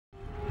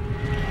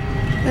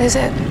What is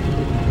it?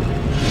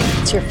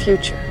 It's your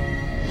future.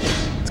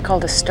 It's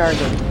called a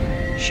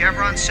Stargate.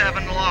 Chevron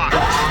 7 locked.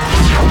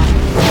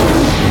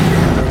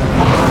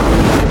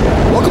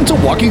 Welcome to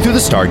Walking Through the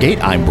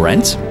Stargate. I'm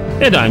Brent.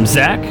 And I'm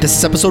Zach. This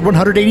is episode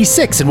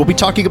 186, and we'll be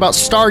talking about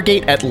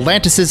Stargate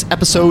Atlantis'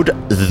 episode,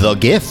 The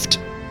Gift.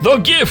 The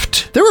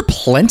Gift! There were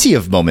plenty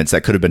of moments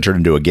that could have been turned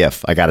into a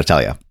GIF, I gotta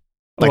tell you.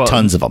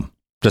 Tons of them.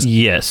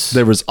 Yes.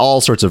 There was all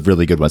sorts of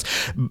really good ones.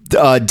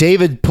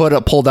 David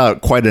pulled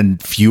out quite a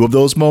few of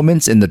those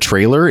moments in the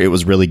trailer. It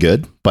was really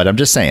good, but I'm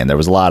just saying there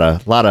was a lot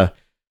of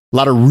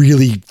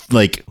really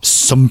like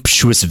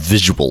sumptuous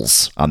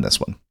visuals on this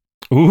one.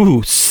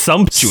 Ooh,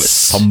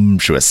 sumptuous.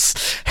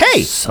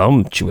 Hey!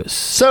 Sumptuous.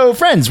 So,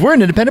 friends, we're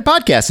an independent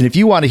podcast, and if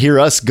you want to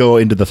hear us go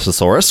into the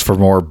thesaurus for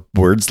more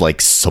words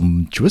like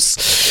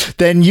sumptuous,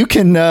 then you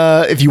can,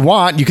 if you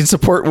want, you can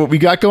support what we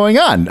got going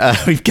on.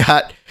 We've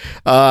got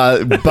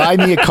buy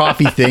me a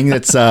coffee thing.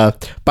 That's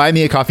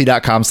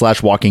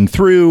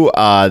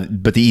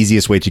buymeacoffee.com/walkingthrough. But the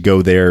easiest way to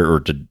go there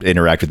or to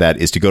interact with that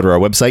is to go to our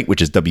website,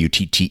 which is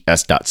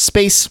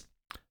wtts.space.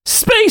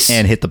 Space!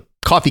 And hit the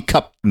coffee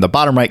cup in the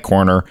bottom right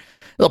corner.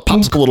 It'll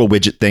pop up a little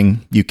widget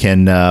thing. You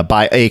can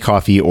buy a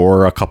coffee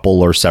or a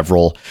couple or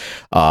several,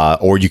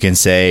 or you can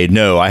say,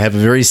 no, I have a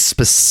very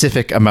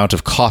specific amount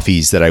of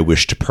coffees that I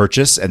wish to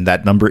purchase, and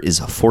that number is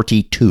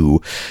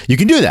 42. You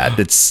can do that.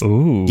 It's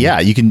yeah.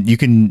 You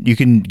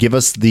can give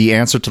us the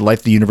answer to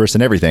life, the universe,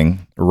 and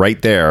everything right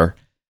there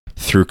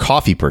through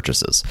coffee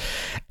purchases.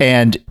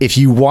 And if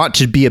you want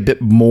to be a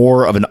bit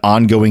more of an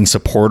ongoing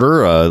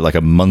supporter, like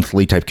a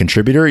monthly type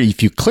contributor,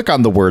 if you click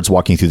on the words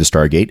Walking Through the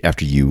Stargate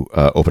after you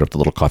open up the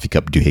little coffee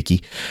cup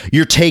doohickey,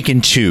 you're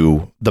taken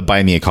to the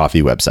Buy Me a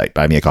Coffee website,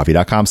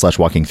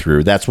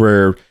 buymeacoffee.com/walkingthrough. That's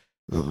where,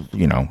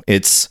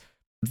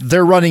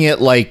 they're running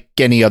it like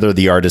any other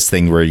The Artist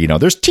thing where,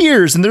 there's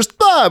tiers and there's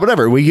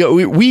whatever.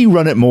 We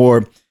run it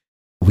more.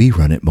 We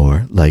run it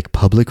more like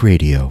public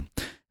radio.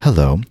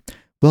 Hello.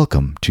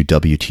 Welcome to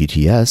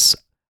WTTS.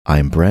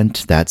 I'm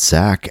Brent, that's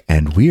Zach,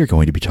 and we are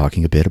going to be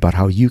talking a bit about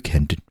how you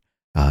can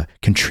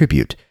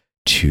contribute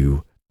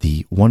to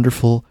the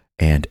wonderful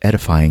and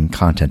edifying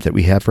content that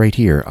we have right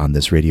here on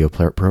this radio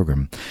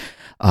program.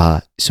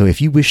 So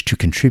if you wish to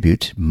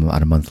contribute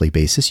on a monthly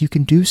basis, you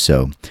can do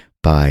so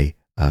by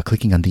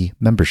clicking on the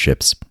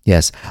memberships.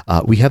 Yes,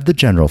 we have the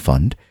general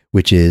fund,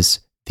 which is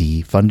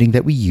the funding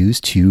that we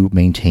use to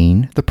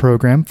maintain the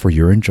program for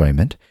your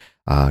enjoyment.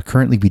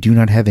 Currently, we do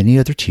not have any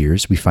other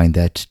tiers. We find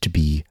that to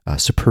be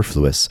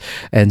superfluous.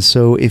 And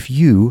so if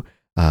you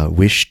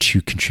wish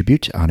to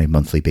contribute on a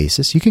monthly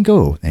basis, you can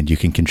go and you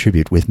can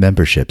contribute with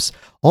memberships.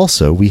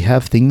 Also, we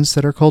have things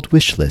that are called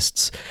wish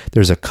lists.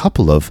 There's a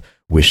couple of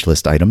wish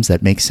list items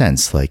that make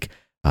sense, like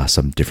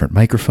some different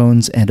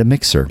microphones and a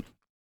mixer.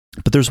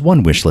 But there's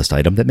one wish list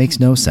item that makes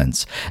no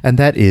sense, and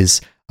that is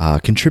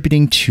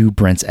contributing to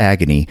Brent's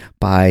agony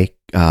by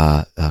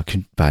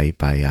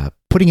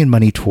putting in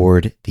money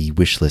toward the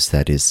wish list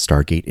that is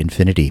Stargate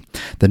Infinity,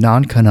 the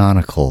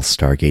non-canonical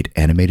Stargate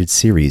animated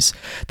series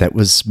that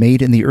was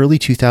made in the early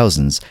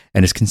 2000s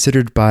and is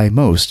considered by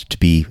most to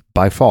be,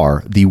 by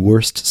far, the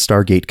worst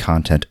Stargate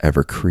content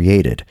ever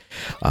created.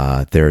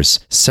 There's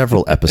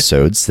several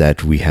episodes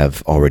that we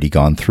have already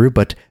gone through,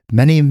 but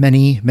many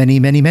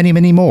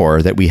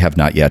more that we have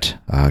not yet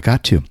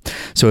got to.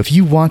 So if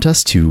you want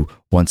us to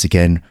once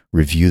again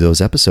review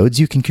those episodes,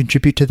 you can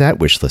contribute to that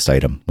wish list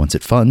item. Once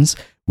it funds,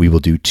 we will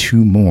do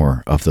 2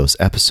 more of those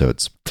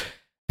episodes.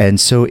 And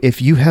so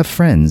if you have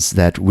friends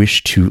that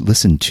wish to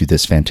listen to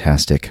this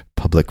fantastic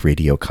public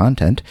radio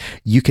content,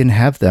 you can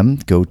have them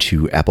go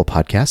to Apple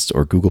Podcasts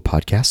or Google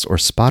Podcasts or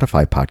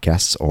Spotify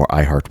Podcasts or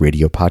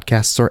iHeartRadio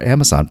Podcasts or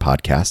Amazon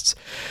Podcasts.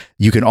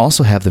 You can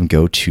also have them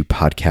go to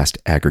podcast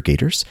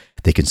aggregators.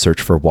 They can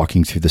search for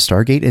Walking Through the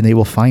Stargate and they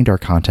will find our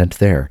content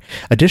there.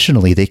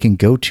 Additionally, they can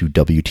go to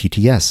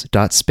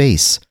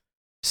WTTS.space.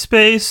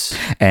 Space.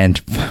 And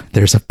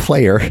there's a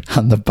player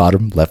on the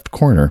bottom left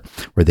corner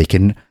where they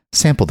can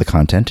sample the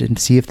content and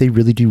see if they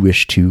really do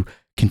wish to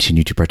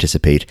continue to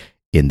participate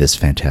in this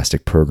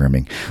fantastic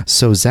programming.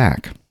 So,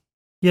 Zach.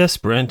 Yes,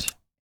 Brent.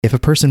 If a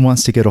person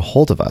wants to get a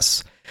hold of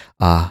us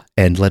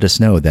and let us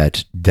know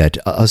that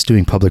us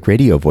doing public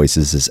radio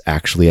voices is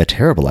actually a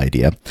terrible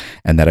idea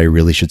and that I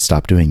really should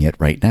stop doing it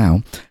right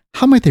now,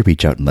 how might they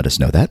reach out and let us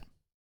know that?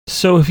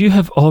 So if you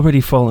have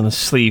already fallen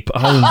asleep,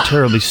 I'm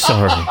terribly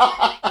sorry.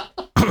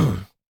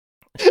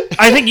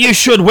 I think you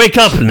should wake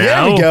up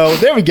now.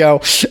 There we go.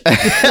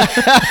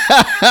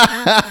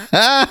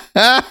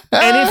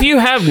 And if you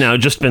have now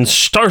just been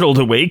startled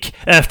awake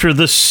after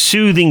the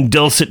soothing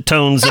dulcet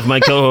tones of my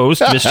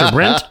co-host, Mr.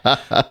 Brent,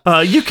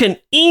 you can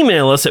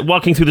email us at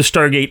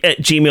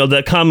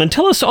walkingthroughthestargate@gmail.com and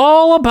tell us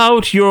all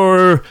about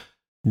your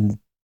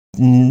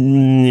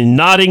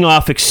nodding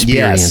off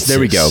experiences. Yes, there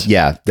we go.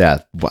 Yeah.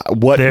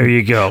 What? There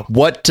you go.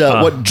 What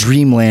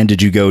dreamland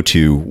did you go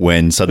to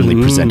when suddenly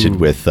presented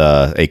with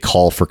a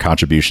call for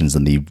contributions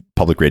in the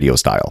public radio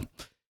style?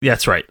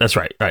 That's right.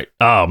 Right.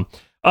 Or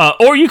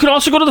you can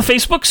also go to the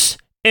Facebooks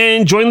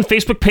and join the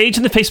Facebook page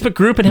and the Facebook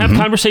group and have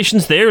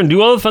conversations there and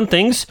do all the fun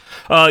things.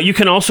 You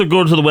can also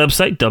go to the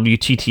website,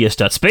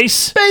 WTTS.space.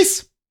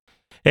 Space.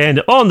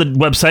 And on the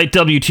website,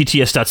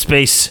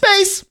 WTTS.space.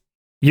 Space.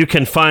 You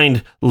can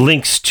find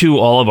links to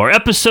all of our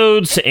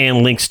episodes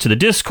and links to the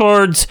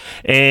Discords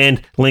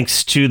and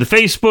links to the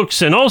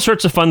Facebooks and all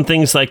sorts of fun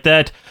things like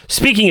that.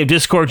 Speaking of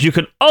Discord, you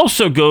can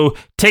also go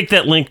take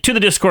that link to the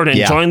Discord and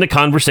join the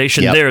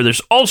conversation there.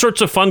 There's all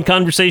sorts of fun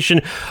conversation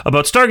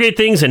about Stargate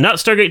things and not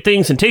Stargate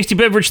things and tasty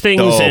beverage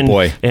things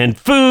and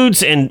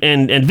foods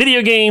and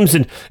video games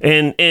and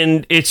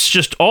it's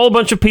just all a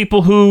bunch of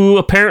people who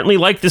apparently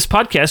like this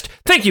podcast.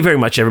 Thank you very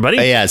much, everybody.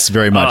 Yes,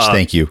 very much.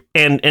 Thank you.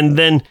 And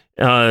then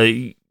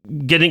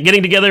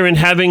getting together and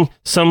having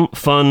some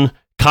fun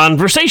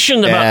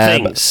conversation about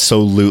things.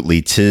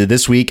 Absolutely.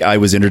 This week, I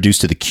was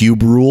introduced to the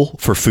cube rule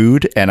for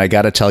food, and I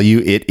got to tell you,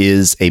 it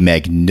is a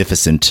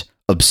magnificent,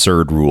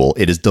 absurd rule.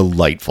 It is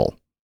delightful.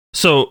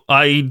 So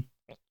I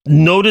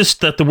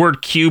noticed that the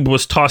word cube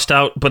was tossed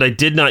out, but I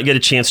did not get a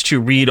chance to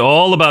read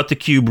all about the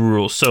cube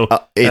rule. So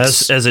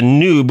as a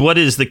noob, what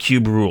is the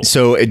cube rule?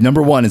 So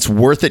number one, it's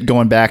worth it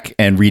going back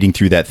and reading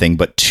through that thing.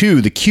 But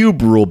two, the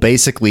cube rule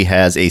basically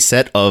has a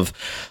set of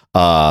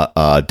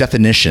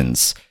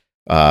definitions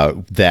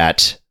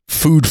that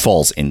food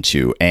falls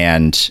into,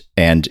 and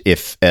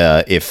if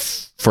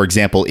for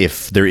example,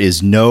 if there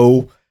is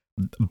no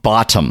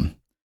bottom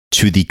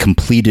to the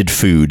completed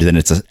food, then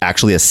it's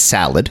actually a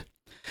salad.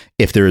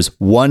 If there is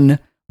one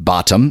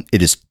bottom,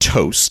 it is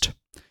toast.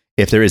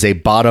 If there is a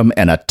bottom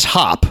and a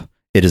top,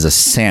 it is a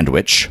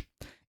sandwich.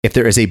 If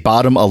there is a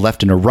bottom, a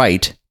left, and a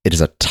right, it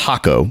is a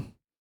taco.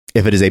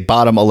 If it is a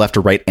bottom, a left,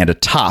 a right, and a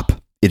top,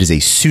 it is a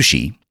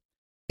sushi.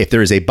 If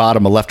there is a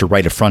bottom, a left, a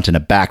right, a front, and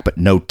a back, but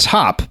no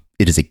top,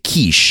 it is a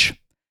quiche.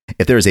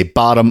 If there is a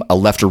bottom, a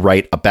left, a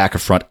right, a back, a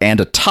front, and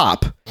a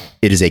top,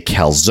 it is a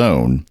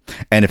calzone.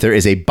 And if there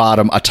is a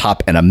bottom, a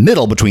top, and a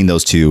middle between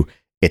those two,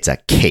 it's a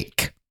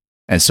cake.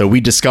 And so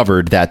we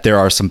discovered that there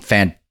are some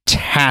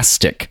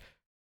fantastic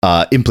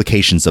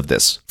implications of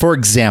this. For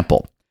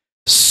example,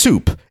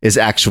 soup is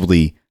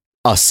actually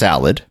a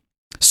salad.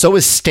 So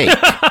is steak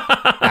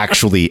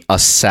actually a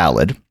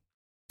salad.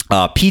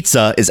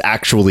 Pizza is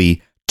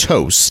actually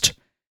toast.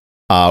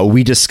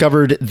 We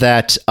discovered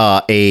that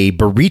a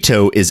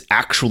burrito is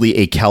actually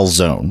a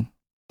calzone.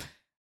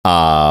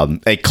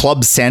 A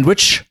club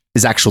sandwich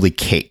is actually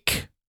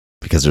cake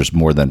because there's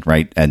more than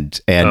right, and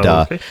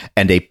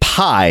a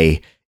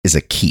pie is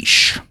a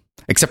quiche,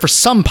 except for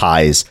some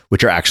pies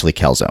which are actually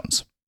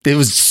calzones. It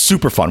was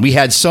super fun. We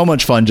had so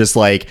much fun just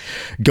like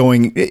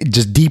going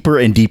just deeper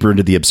and deeper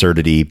into the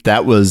absurdity.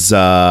 That was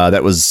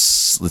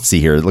let's see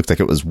here. It looked like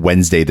it was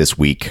Wednesday this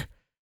week.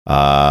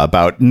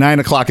 About 9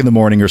 o'clock in the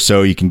morning or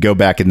so, you can go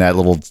back in that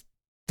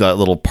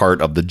little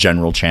part of the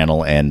general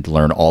channel and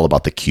learn all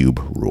about the cube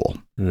rule.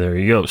 There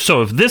you go.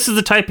 So if this is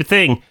the type of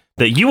thing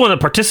that you want to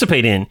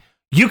participate in,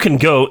 you can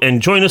go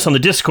and join us on the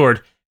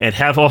Discord and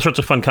have all sorts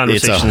of fun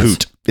conversations. It's a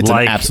hoot. It's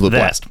like an absolute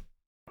blast.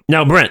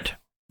 Now, Brent.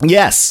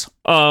 Yes.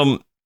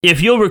 If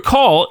you'll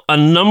recall, a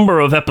number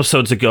of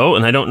episodes ago,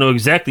 and I don't know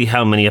exactly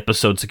how many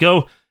episodes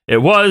ago it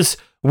was,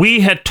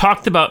 we had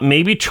talked about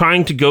maybe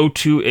trying to go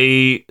to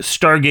a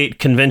Stargate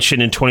convention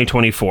in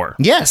 2024.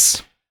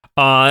 Yes.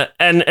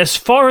 And as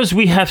far as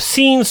we have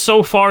seen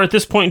so far at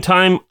this point in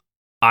time,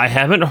 I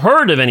haven't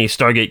heard of any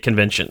Stargate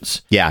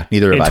conventions. Yeah,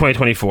 neither have in I.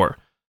 2024.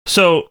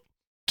 So,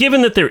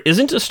 given that there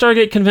isn't a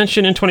Stargate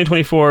convention in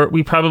 2024,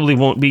 we probably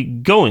won't be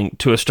going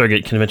to a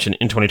Stargate convention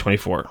in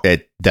 2024.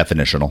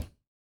 Definitional.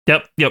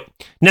 Yep.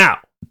 Now,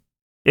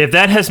 if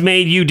that has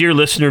made you, dear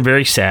listener,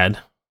 very sad.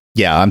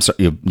 Yeah, I'm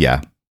sorry.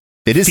 Yeah.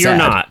 It is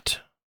sad.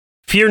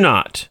 Fear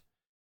not,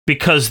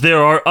 because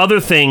there are other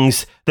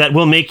things that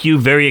will make you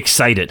very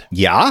excited.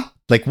 Yeah?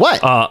 Like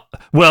what?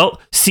 Well,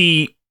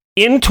 see,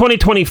 in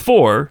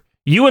 2024,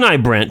 you and I,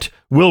 Brent,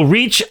 will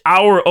reach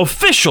our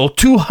official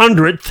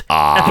 200th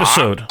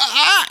episode.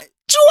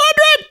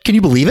 200? Can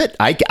you believe it?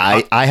 I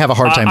have a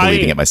hard time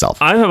believing it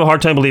myself. I have a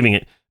hard time believing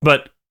it,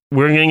 but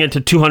we're going to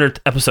get to 200th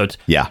episodes.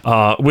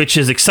 Yeah. Which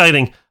is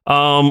exciting.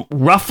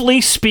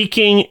 Roughly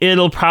speaking,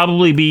 it'll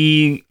probably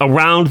be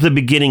around the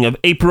beginning of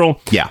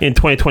April in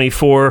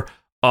 2024.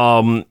 A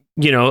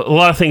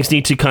lot of things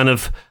need to kind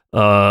of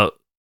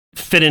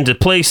fit into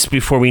place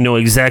before we know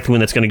exactly when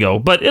that's going to go,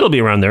 but it'll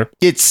be around there.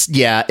 Just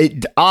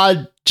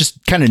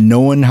kind of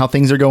knowing how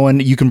things are going,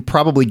 you can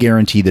probably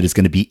guarantee that it's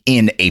going to be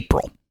in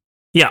April.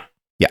 Yeah.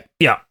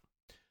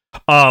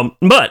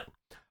 But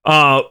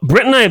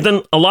Brent and I have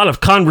done a lot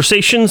of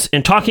conversations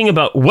and talking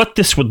about what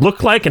this would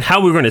look like and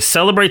how we're going to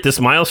celebrate this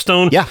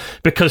milestone. Yeah.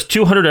 Because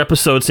 200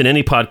 episodes in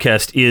any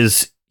podcast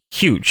is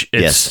huge.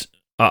 Yes.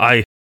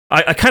 I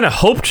kind of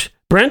hoped,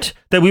 Brent,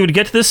 that we would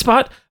get to this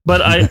spot,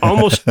 but I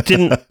almost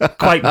didn't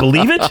quite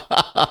believe it.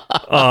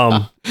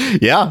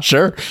 Yeah,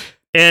 sure.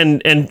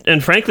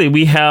 And frankly,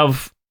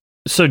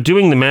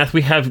 doing the math,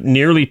 we have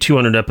nearly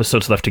 200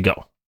 episodes left to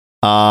go.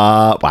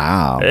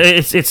 Wow.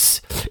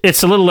 It's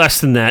a little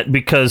less than that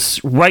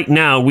because right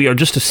now we are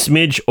just a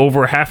smidge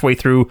over halfway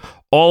through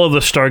all of the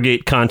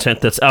Stargate content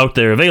that's out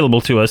there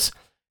available to us.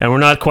 and we're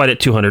not quite at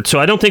 200. So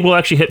I don't think we'll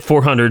actually hit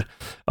 400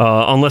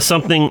 unless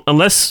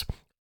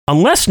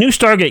new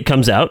Stargate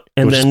comes out,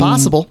 and Which is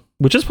possible.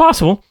 Which is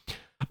possible.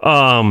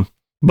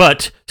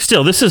 But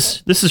still, this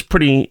is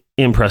pretty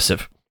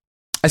impressive.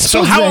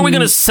 So how are we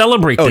going to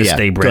celebrate this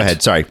day, Brent? Go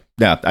ahead. Sorry.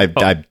 Yeah,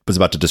 I was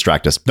about to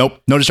distract us.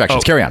 Nope. No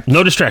distractions. Carry on.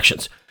 No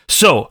distractions.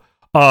 So,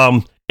 the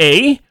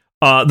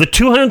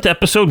 200th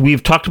episode,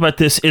 we've talked about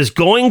this, is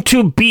going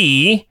to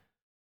be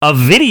a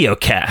video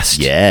cast.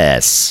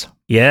 Yes.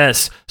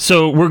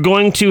 So we're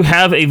going to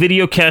have a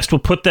video cast. We'll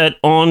put that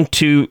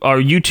onto our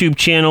YouTube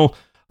channel,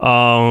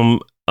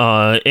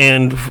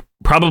 and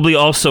probably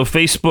also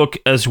Facebook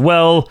as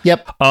well.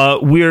 Yep.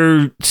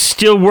 We're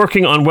still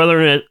working on whether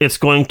or not it's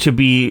going to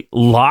be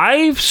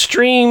live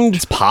streamed.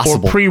 It's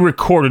possible. Or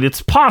pre-recorded.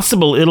 It's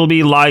possible it'll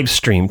be live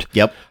streamed.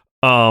 Yep.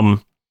 So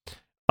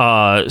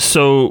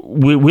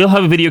we'll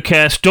have a video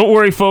cast. Don't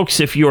worry, folks.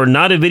 If you are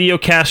not a video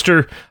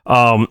caster,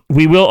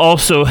 we will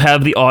also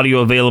have the audio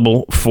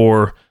available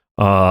for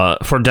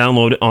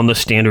download on the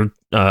standard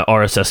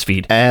RSS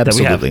feed.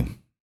 Absolutely. That we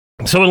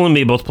have. So it'll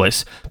be both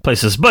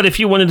places. But if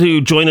you wanted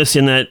to join us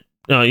in that,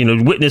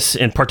 witness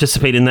and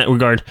participate in that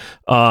regard,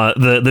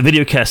 the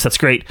video cast, that's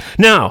great.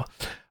 Now,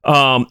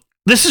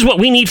 this is what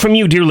we need from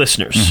you, dear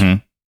listeners.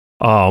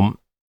 Mm-hmm.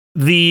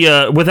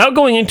 Without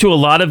going into a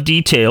lot of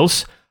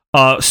details,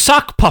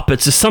 sock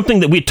puppets is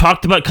something that we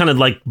talked about, kind of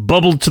like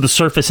bubbled to the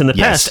surface in the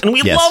past, and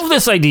we love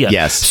this idea.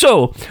 Yes.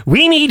 So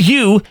we need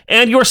you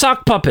and your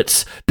sock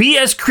puppets. Be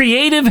as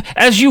creative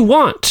as you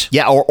want.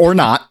 Yeah, or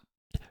not.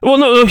 Well,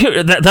 no,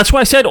 that's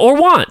why I said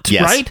or want,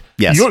 yes. right?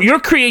 Yes. Your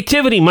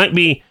creativity might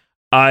be,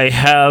 I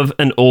have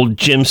an old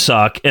gym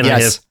sock and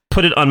I have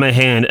put it on my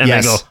hand and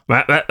I go,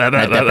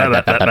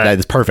 that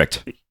is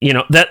perfect.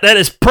 That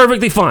is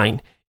perfectly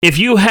fine. If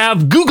you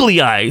have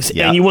googly eyes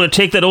and you want to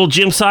take that old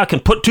gym sock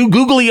and put 2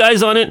 googly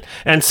eyes on it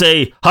and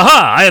say,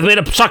 "Ha-ha, I have made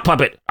a sock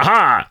puppet."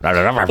 Aha.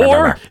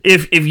 Or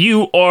if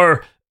you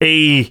are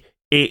an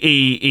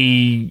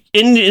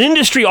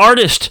industry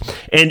artist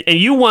and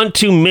you want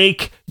to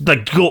make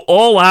go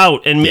all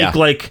out and make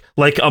like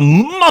a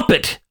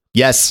Muppet.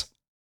 Yes.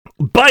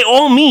 By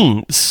all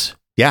means.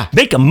 Yeah.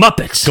 Make a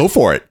Muppet. Go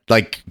for it.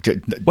 Whatever.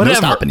 No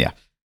stopping you.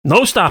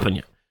 No stopping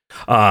you.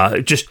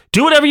 Just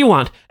do whatever you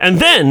want. And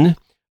then,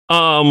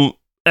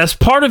 as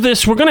part of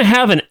this, we're going to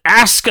have an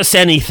Ask Us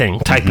Anything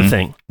type of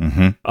thing.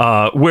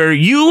 Mm-hmm. Where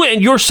you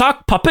and your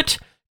sock puppet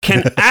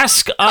can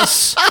ask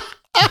us...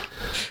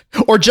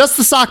 Or just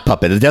the sock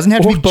puppet. It doesn't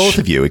have to be both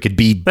of you. It could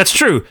be... That's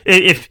true.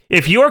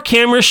 If you're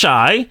camera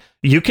shy,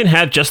 you can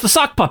have just the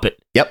sock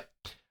puppet. Yep.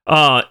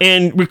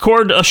 And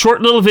record a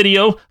short little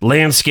video,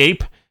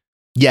 landscape.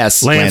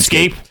 Yes.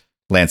 Landscape.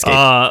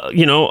 Of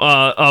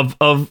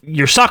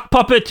your sock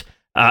puppet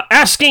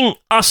asking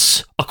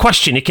us a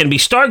question. It can be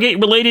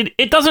Stargate related.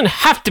 It doesn't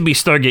have to be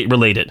Stargate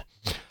related.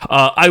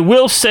 I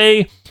will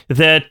say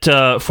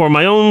that for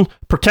my own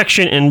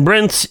protection and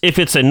Brent's, if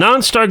it's a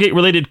non-Stargate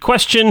related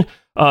question,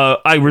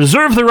 I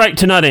reserve the right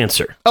to not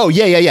answer. Oh,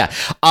 yeah.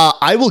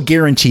 I will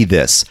guarantee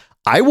this.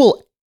 I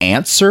will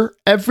answer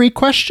every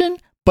question,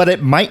 but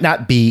it might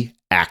not be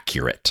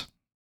accurate.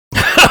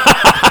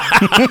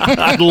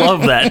 I'd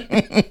love that.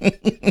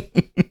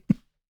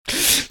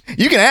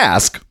 You can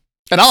ask,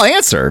 and I'll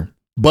answer,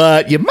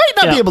 but you might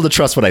not be able to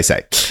trust what I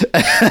say.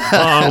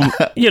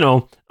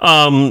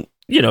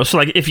 So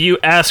like if you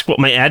ask what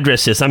my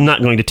address is, I'm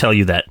not going to tell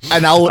you that.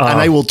 And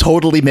I will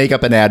totally make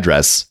up an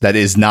address that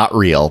is not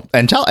real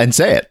and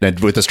say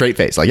it with a straight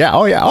face. Like,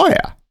 oh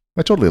yeah.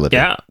 I totally live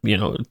here.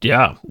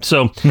 Yeah.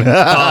 So,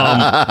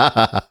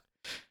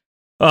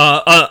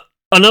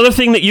 another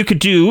thing that you could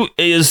do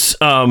is,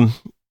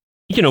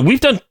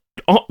 we've done,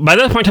 by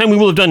that point in time, we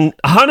will have done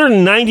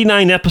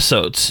 199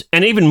 episodes,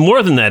 and even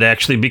more than that,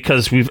 actually,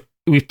 because we've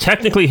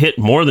technically hit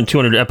more than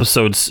 200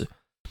 episodes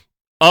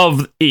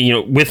of,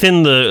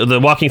 within the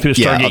Walking Through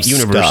the Stargate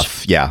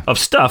universe of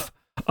stuff.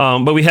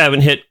 But we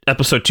haven't hit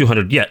episode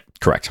 200 yet.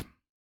 Correct.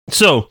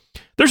 So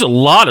there's a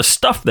lot of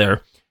stuff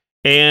there.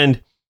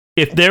 And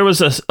if there was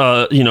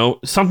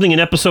something in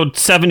episode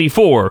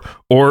 74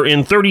 or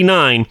in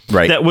 39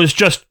 that was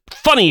just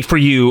funny for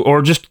you,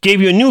 or just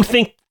gave you a new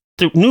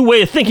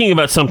way of thinking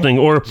about something,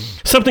 or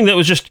something that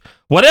was just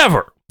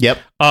whatever. Yep.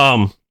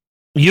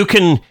 You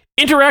can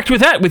interact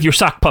with that with your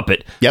sock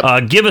puppet.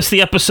 Yep. Give us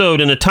the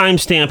episode and a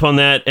timestamp on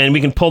that, and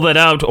we can pull that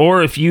out.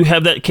 Or if you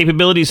have that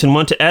capabilities and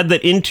want to add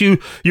that into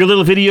your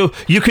little video,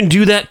 you can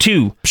do that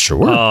too.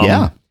 Sure.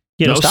 Yeah.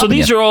 So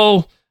these are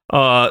all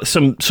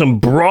some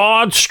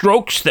broad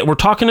strokes that we're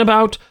talking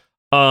about.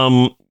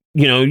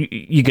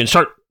 You can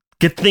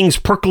get things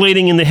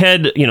percolating in the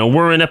head.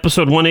 We're in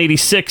episode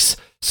 186.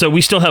 So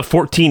we still have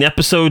 14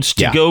 episodes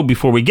to go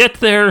before we get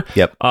there.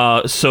 Yep.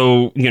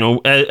 So,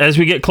 as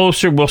we get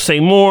closer, we'll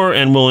say more,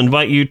 and we'll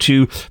invite you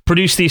to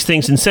produce these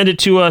things and send it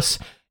to us.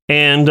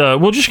 And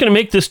we're just going to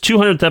make this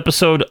 200th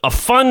episode a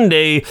fun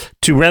day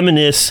to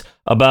reminisce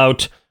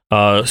about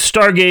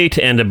Stargate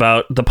and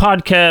about the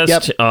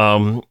podcast. Yep.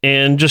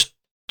 And just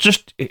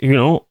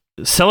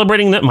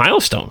celebrating that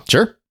milestone.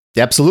 Sure.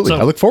 Absolutely.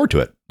 I look forward to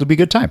it. It'll be a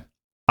good time.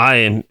 I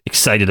am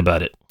excited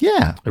about it.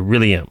 Yeah. I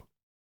really am.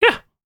 Yeah.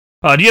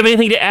 Do you have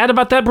anything to add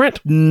about that, Brent?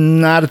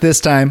 Not at this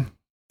time.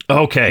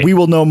 Okay. We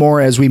will know more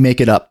as we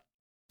make it up.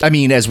 I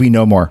mean, as we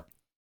know more.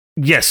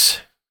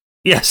 Yes.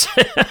 Yes.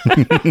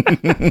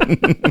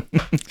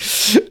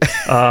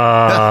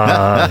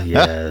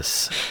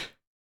 Yes.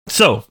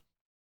 So,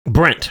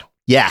 Brent.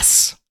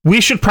 Yes. We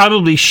should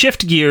probably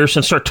shift gears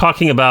and start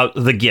talking about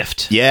The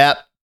Gift. Yeah.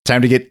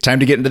 Time to get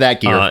into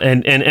that gear.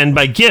 And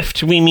by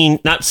gift, we mean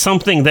not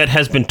something that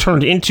has been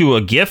turned into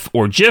a GIF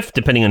or GIF,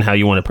 depending on how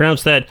you want to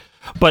pronounce that,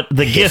 but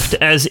the gift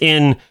as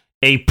in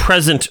a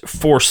present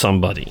for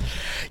somebody.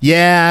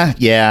 Yeah.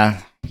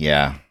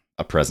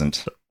 A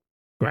present.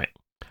 Right.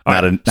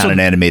 Not an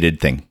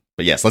animated thing.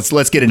 But yes,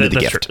 let's get into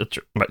the gift. That's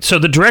right. So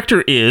the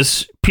director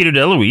is Peter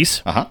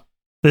DeLuise. Uh-huh.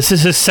 This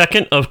is his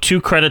second of 2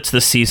 credits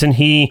this season.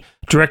 He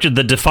directed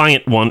the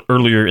Defiant one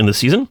earlier in the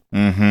season.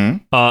 Mm-hmm.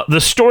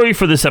 The story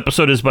for this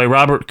episode is by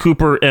Robert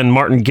Cooper and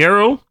Martin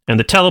Garrow, and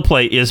the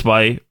teleplay is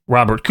by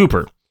Robert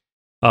Cooper.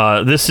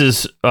 This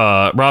is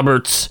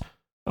Robert's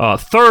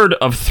third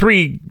of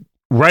 3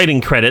 writing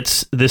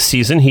credits this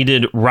season. He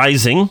did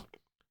Rising.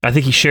 I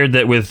think he shared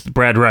that with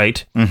Brad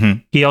Wright.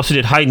 Mm-hmm. He also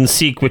did Hide and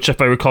Seek, which, if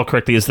I recall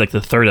correctly, is like the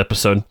 3rd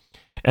episode.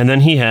 And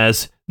then he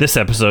has this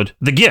episode,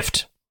 The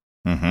Gift.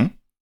 Mm-hmm.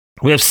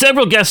 We have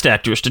several guest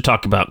actors to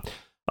talk about.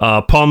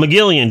 Paul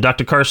McGillian,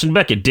 Dr. Carson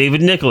Beckett,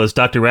 David Nicholas,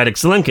 Dr. Radek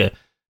Zelenka.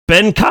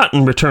 Ben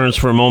Cotton returns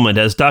for a moment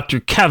as Dr.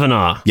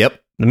 Kavanaugh.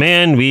 Yep. The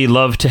man we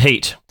love to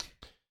hate.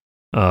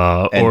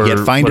 And or yet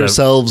find whatever.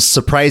 ourselves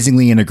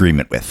surprisingly in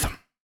agreement with.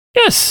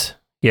 Yes,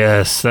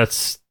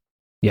 that's...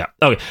 Yeah.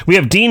 Okay. We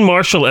have Dean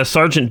Marshall as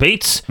Sergeant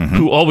Bates,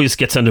 who always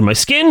gets under my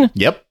skin.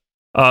 Yep.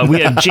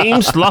 We have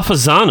James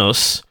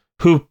Lafazanos,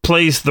 who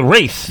plays the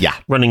Wraith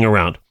running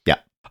around. Yeah.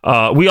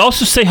 We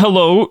also say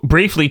hello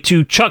briefly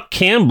to Chuck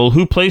Campbell,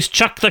 who plays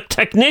Chuck the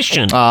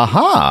Technician.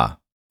 Aha.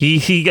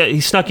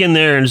 He snuck in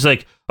there and is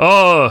like,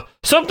 oh,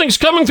 something's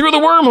coming through the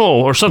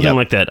wormhole, or something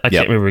like that. I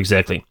can't remember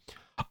exactly.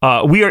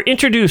 We are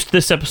introduced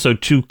this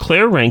episode to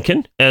Claire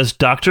Rankin as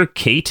Dr.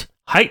 Kate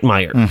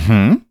Heitmeyer.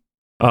 Mm-hmm.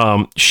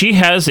 She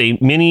has a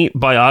mini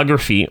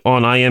biography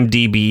on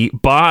IMDb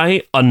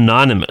by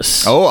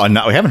Anonymous. Oh,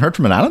 we haven't heard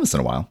from Anonymous in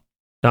a while.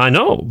 I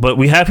know, but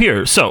we have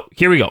here. So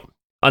here we go.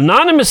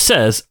 Anonymous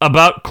says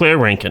about Claire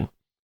Rankin.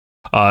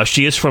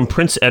 She is from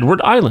Prince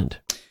Edward Island.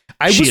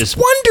 I was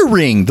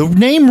wondering the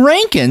name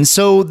Rankin.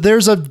 So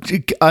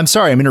I'm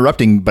sorry, I'm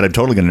interrupting, but I'm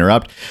totally going to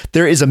interrupt.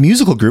 There is a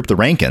musical group, the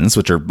Rankins,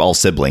 which are all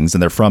siblings,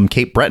 and they're from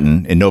Cape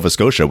Breton in Nova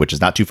Scotia, which is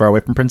not too far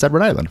away from Prince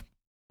Edward Island.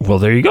 Well,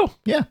 there you go.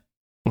 Yeah.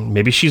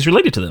 Maybe she's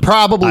related to them.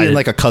 Probably in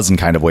like a cousin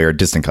kind of way or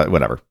distant,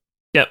 whatever.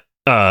 Yep.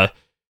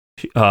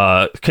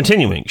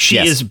 Continuing. She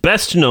is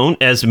best known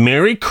as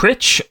Mary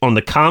Critch on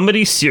the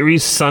comedy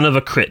series Son of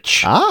a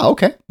Critch. Ah,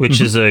 okay.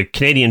 Which is a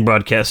Canadian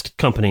broadcast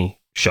company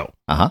show.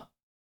 Uh-huh.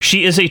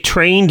 She is a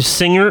trained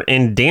singer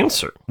and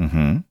dancer.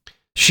 Mm-hmm.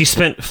 She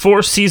spent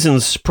 4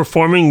 seasons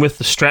performing with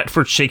the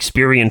Stratford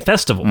Shakespearean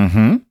Festival.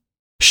 Mm-hmm.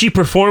 She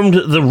performed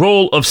the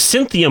role of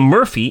Cynthia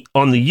Murphy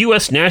on the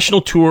U.S.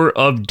 national tour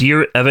of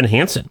Dear Evan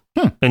Hansen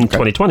in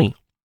 2020.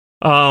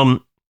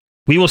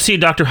 We will see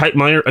Dr.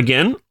 Heitmeyer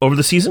again over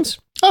the seasons.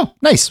 Oh,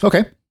 nice.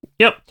 Okay.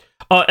 Yep.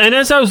 And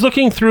as I was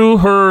looking through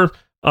her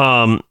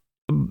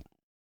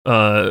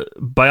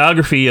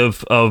biography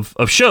of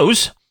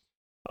shows,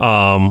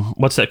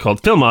 what's that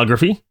called?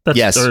 Filmography.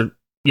 Yes.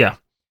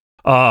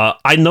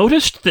 I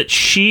noticed that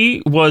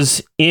she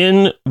was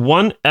in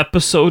one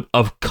episode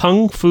of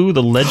Kung Fu: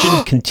 The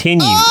Legend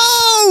Continues.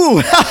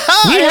 Oh!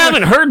 We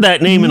haven't heard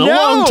that name in a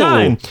long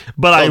time,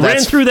 but I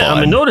ran through that.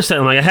 I noticed that.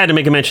 I had to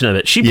make a mention of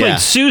it. She played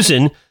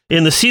Susan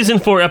in the season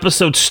 4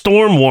 episode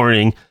Storm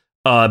Warning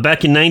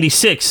back in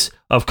 '96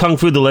 of Kung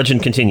Fu: The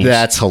Legend Continues.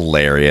 That's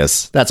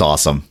hilarious. That's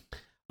awesome.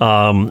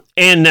 And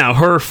now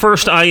her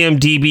first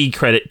IMDb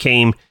credit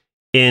came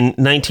in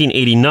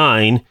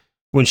 1989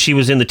 when she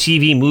was in the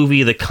TV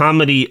movie The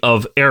Comedy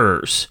of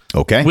Errors.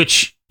 Okay.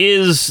 Which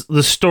is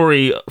the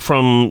story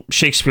from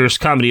Shakespeare's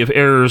Comedy of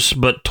Errors,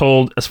 but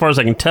told, as far as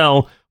I can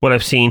tell, what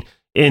I've seen,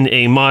 in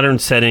a modern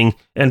setting,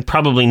 and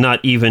probably not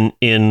even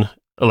in,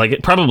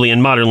 probably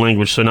in modern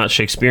language, so not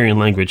Shakespearean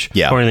language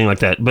or anything like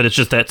that. But it's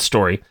just that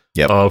story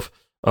of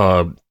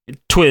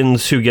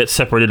twins who get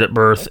separated at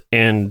birth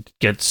and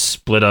get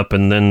split up,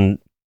 and then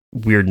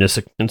weirdness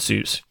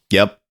ensues.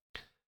 Yep.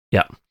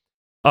 Yeah.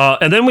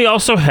 And then we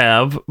also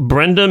have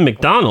Brenda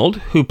McDonald,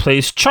 who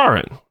plays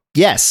Charon.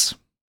 Yes.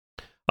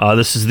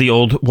 This is the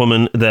old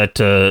woman that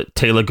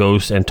Taylor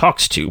goes and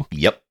talks to.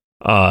 Yep.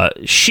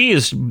 She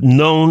is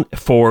known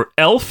for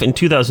Elf in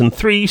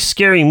 2003,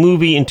 Scary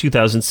Movie in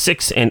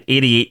 2006, and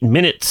 88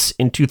 Minutes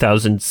in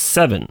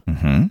 2007.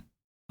 Mm-hmm.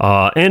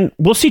 And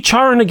we'll see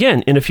Charon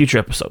again in a future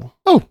episode.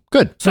 Oh,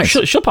 good. So nice.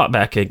 she'll pop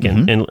back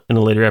again in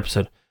a later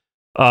episode.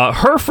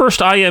 Her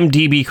first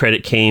IMDb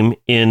credit came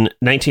in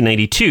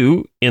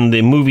 1992 in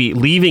the movie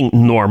Leaving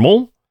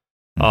Normal.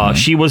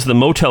 She was the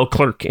motel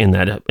clerk in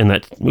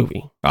that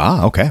movie.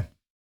 Ah, okay.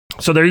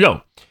 So there you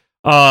go.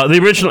 The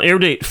original air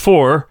date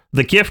for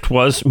The Gift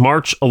was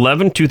March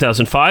 11,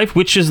 2005,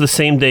 which is the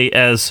same day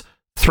as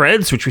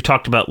Threads, which we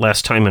talked about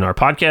last time in our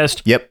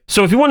podcast. Yep.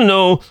 So if you want to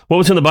know what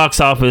was in the box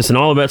office and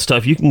all of that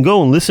stuff, you can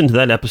go and listen to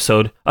that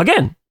episode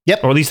again.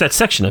 Yep. Or at least that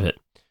section of it.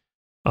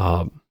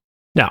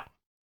 Now,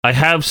 I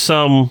have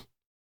some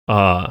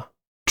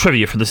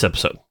trivia for this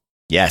episode.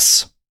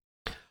 Yes.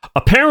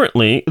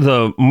 Apparently,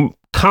 the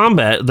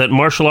combat, that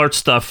martial arts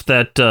stuff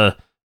that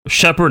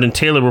Shepard and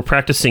Taylor were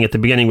practicing at the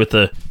beginning with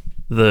the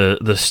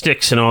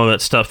sticks and all that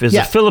stuff, is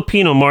a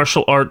Filipino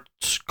martial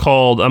arts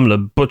called, I'm going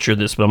to butcher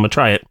this, but I'm going to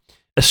try it,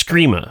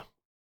 Eskrima.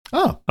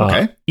 Oh,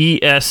 okay.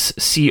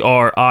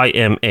 Eskrima.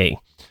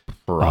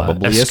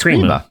 Probably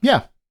Eskrima.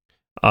 Yeah.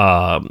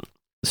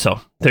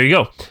 So, there you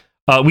go.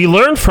 We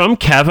learned from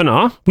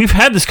Kavanaugh, we've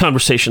had this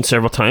conversation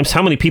several times,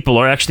 how many people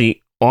are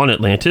actually on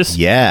Atlantis.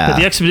 Yeah. That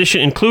the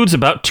expedition includes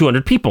about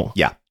 200 people.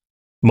 Yeah.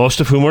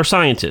 Most of whom are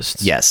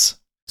scientists. Yes.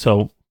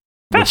 So,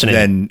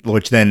 fascinating.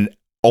 Which then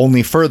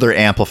only further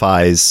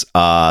amplifies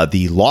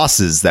the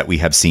losses that we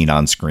have seen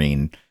on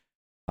screen.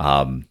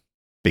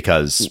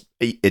 Because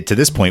to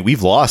this point,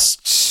 we've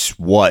lost,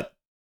 what,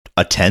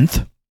 a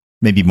tenth?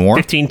 Maybe more?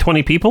 15,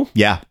 20 people?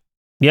 Yeah.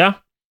 Yeah.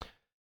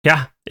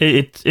 Yeah.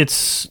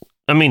 It's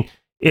only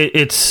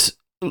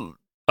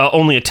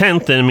a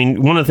tenth. And I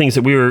mean, one of the things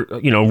that we were,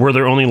 were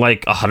there only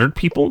like 100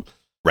 people?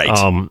 Right.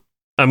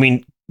 I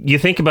mean, you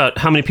think about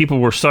how many people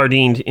were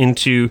sardined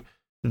into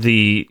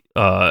the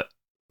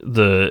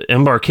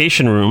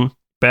embarkation room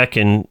back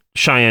in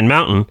Cheyenne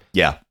Mountain.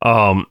 Yeah.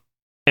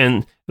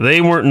 And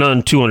they weren't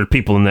none 200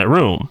 people in that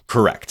room.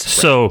 Correct.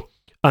 So,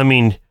 I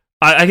mean,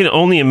 I can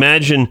only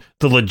imagine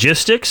the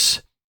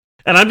logistics.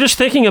 And I'm just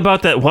thinking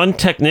about that one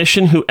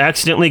technician who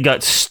accidentally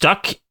got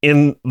stuck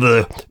in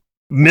the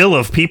mill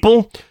of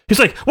people. He's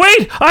like,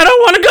 wait, I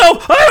don't want to go.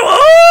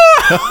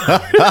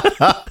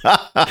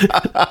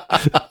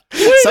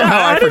 Somehow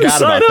I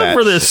forgot about that.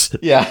 For this.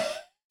 Yeah.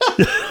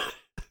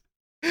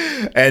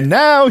 And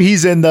now she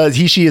is in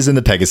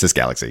the Pegasus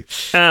Galaxy.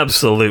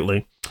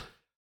 Absolutely.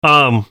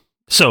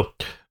 So,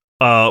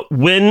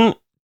 when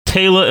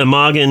Teyla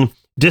Imogen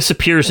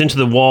disappears into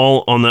the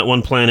wall on that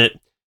one planet,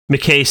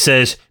 McKay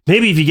says,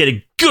 maybe if you get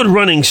a good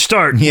running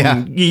start, you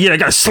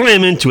gotta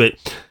slam into it.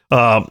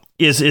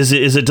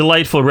 Is a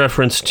delightful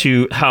reference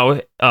to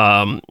how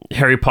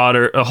Harry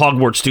Potter,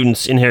 Hogwarts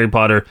students in Harry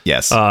Potter,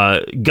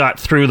 got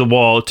through the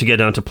wall to get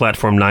down to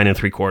platform 9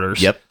 3/4.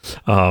 Yep.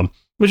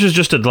 Which is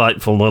just a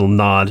delightful little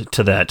nod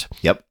to that.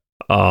 Yep.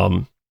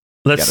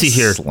 Let's see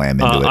here. Slam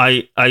into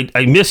it.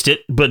 I missed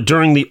it, but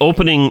during the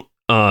opening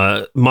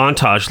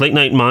montage, late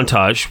night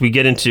montage, we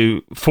get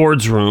into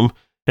Ford's room,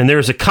 and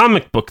there's a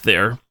comic book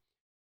there,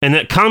 and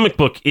that comic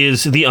book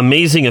is The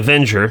Amazing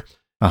Avenger,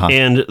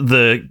 and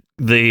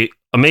the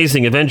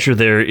Amazing Avenger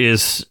there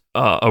is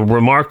a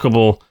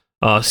remarkable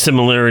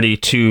similarity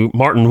to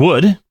Martin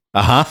Wood.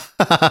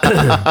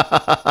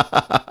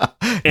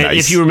 And Nice.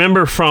 if you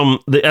remember from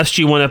the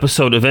SG-1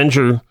 episode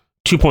Avenger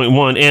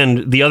 2.1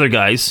 and the other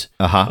guys,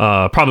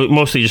 probably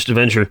mostly just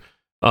Avenger,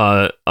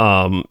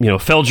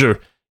 Felger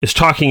is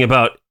talking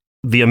about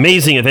the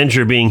Amazing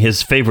Avenger being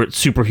his favorite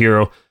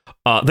superhero.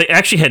 They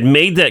actually had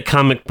made that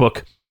comic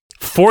book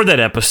for that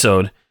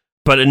episode,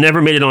 but it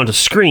never made it onto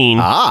screen.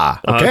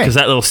 Okay. Because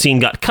that little scene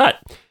got cut.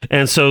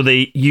 And so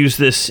they used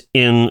this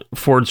in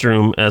Ford's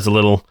room as a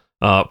little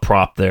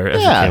prop there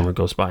as the camera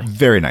goes by.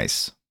 Very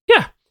nice.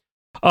 Yeah.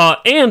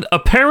 And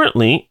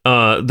apparently,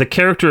 the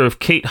character of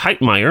Kate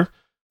Heitmeyer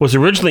was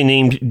originally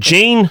named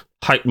Jane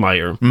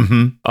Heitmeyer.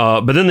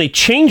 But then they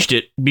changed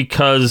it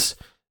because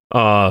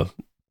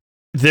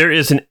there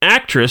is an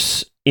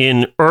actress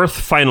in Earth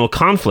Final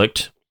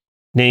Conflict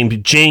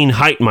named Jane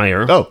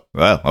Heitmeyer. Oh,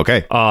 well,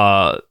 okay.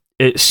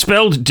 It's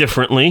spelled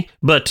differently,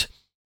 but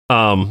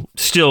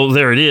still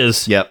there it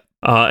is. Yep.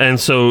 And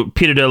so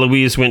Peter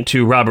DeLuise went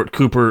to Robert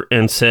Cooper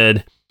and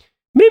said,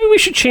 maybe we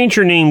should change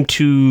your name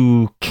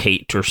to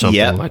Kate or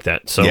something like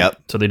that. So,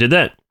 so they did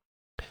that.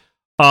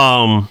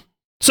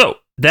 So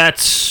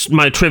that's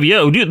my trivia.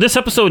 Oh, dude, this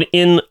episode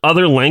in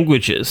other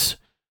languages.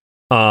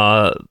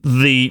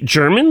 The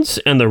Germans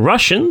and the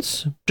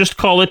Russians just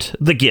call it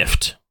The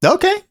Gift.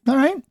 Okay. All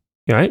right.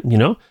 All right.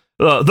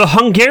 The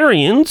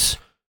Hungarians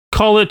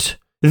call it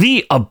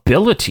The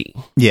Ability.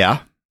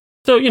 Yeah.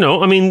 So,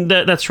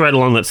 that's right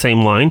along that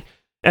same line.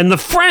 And the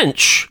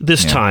French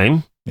this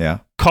time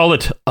call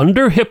it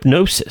Under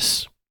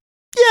Hypnosis.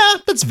 Yeah,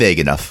 that's vague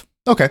enough.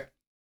 Okay.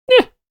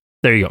 Yeah.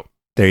 There you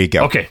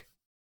go. Okay.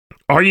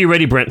 Are you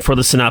ready, Brent, for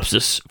the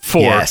synopsis for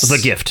The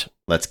Gift?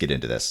 Let's get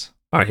into this.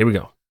 All right, here we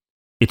go.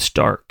 It's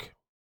dark.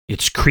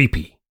 It's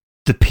creepy.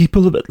 The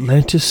people of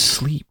Atlantis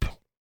sleep.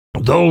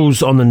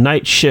 Those on the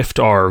night shift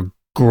are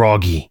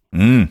groggy.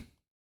 And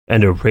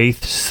a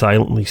wraith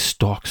silently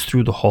stalks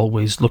through the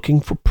hallways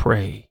looking for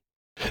prey.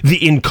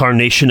 The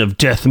incarnation of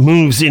death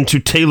moves into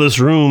Teyla's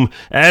room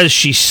as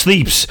she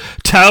sleeps.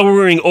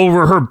 Towering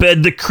over her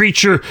bed, the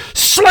creature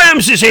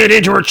slams his head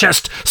into her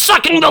chest,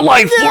 sucking the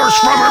life force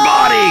from her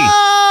body.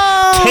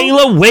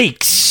 Teyla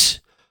wakes.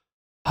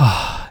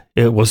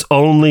 It was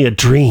only a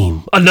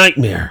dream, a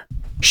nightmare.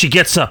 She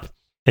gets up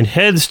and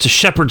heads to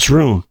Shepard's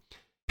room.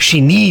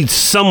 She needs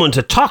someone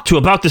to talk to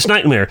about this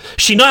nightmare.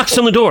 She knocks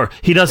on the door.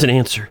 He doesn't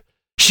answer.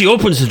 She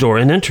opens the door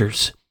and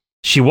enters.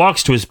 She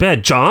walks to his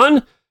bed.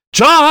 John!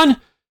 John!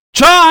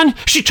 John!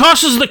 She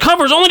tosses the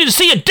covers only to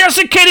see a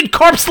desiccated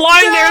corpse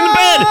lying there in the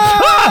bed.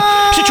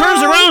 Ah! She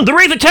turns around. The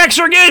wraith attacks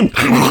her again.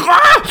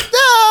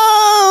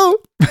 No!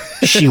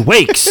 She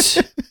wakes.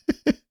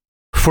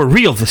 For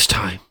real this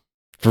time.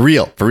 For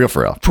real. For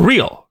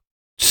real.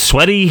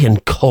 Sweaty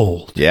and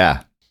cold.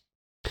 Yeah.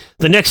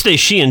 The next day,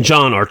 she and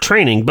John are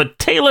training, but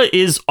Tayla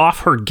is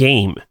off her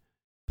game.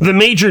 The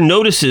Major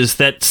notices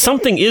that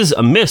something is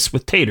amiss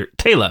with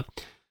Tayla.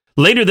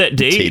 Later that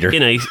day,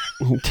 in a...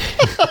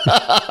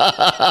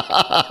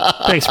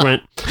 Thanks,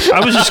 Brent.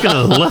 I was just going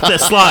to let that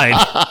slide.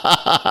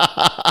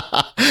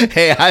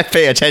 Hey, I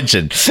pay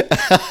attention.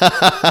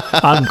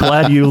 I'm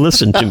glad you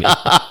listened to me.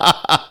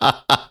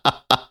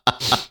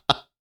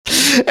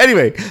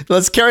 Anyway,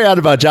 let's carry on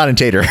about John and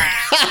Tater.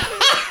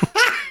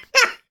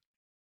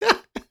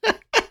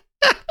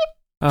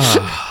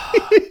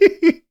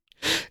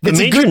 The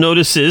Major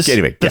notices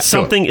that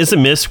something is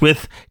amiss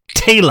with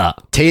Tayla.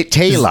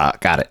 Tayla,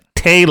 got it.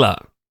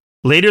 Tayla.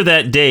 Later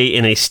that day,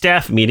 in a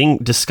staff meeting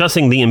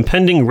discussing the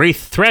impending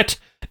Wraith threat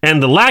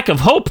and the lack of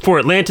hope for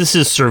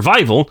Atlantis'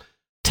 survival,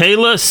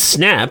 Tayla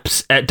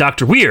snaps at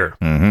Dr. Weir.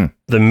 Mm-hmm.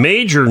 The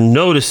Major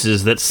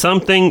notices that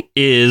something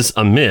is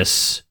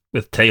amiss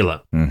with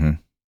Tayla. Mm-hmm.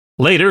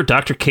 Later,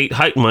 Dr. Kate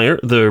Heitmeyer,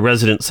 the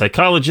resident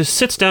psychologist,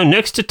 sits down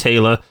next to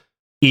Tayla,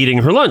 eating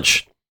her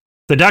lunch.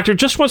 The doctor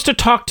just wants to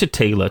talk to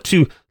Tayla,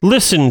 to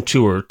listen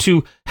to her,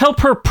 to help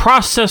her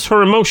process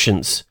her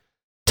emotions.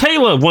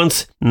 Tayla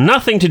wants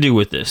nothing to do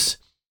with this.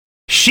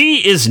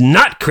 She is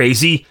not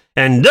crazy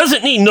and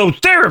doesn't need no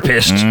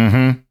therapist.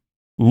 Mm-hmm.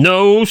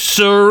 No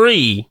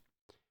siree.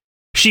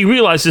 She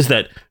realizes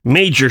that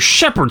Major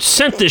Shepard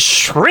sent this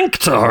shrink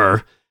to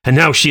her, and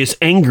now she is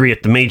angry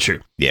at the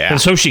Major. Yeah.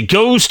 And so she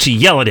goes to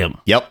yell at him.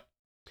 Yep.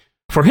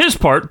 For his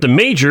part, the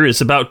Major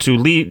is about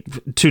to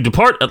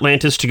depart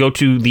Atlantis to go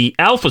to the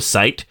Alpha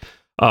site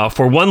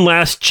for one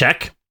last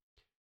check.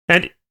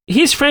 And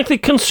he's frankly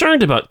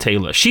concerned about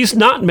Tayla. She's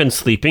not been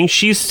sleeping.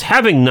 She's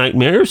having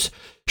nightmares.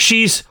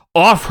 She's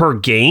off her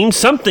game.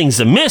 Something's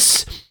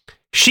amiss.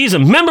 She's a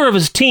member of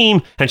his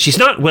team, and she's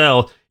not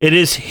well. It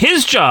is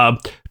his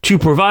job to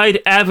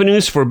provide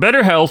avenues for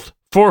better health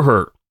for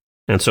her.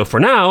 And so for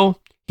now,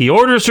 he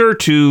orders her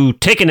to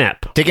take a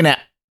nap. Take a nap.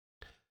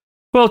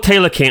 Well,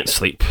 Tayla can't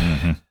sleep.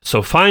 Mm-hmm.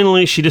 So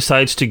finally, she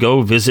decides to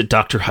go visit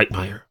Dr.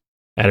 Heitmeyer.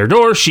 At her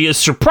door, she is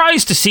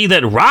surprised to see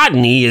that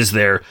Rodney is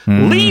there,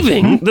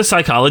 leaving the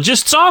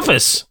psychologist's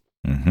office.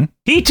 Mm-hmm.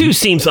 He too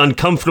seems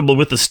uncomfortable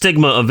with the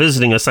stigma of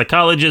visiting a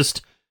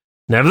psychologist.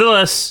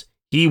 Nevertheless,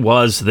 he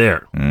was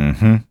there.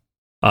 Mm-hmm.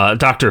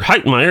 Dr.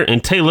 Heitmeyer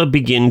and Tayla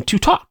begin to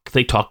talk.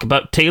 They talk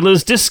about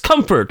Tayla's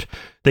discomfort.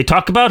 They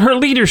talk about her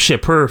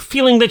leadership, her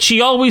feeling that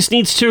she always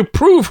needs to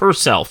prove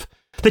herself.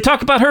 They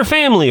talk about her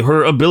family,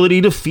 her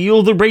ability to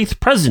feel the Wraith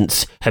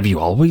presence. Have you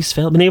always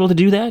been able to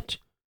do that?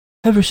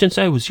 Ever since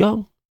I was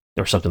young?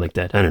 Or something like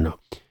that. I don't know.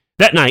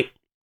 That night,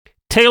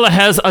 Tayla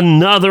has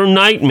another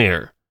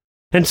nightmare.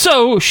 And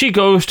so she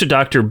goes to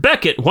Dr.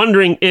 Beckett,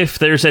 wondering if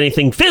there's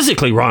anything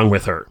physically wrong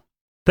with her.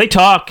 They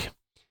talk,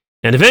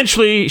 and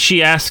eventually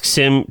she asks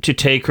him to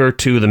take her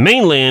to the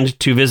mainland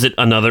to visit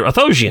another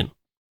Athosian.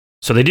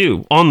 So they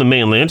do. On the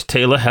mainland,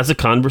 Tayla has a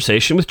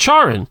conversation with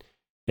Charon.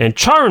 And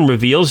Charon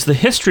reveals the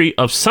history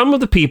of some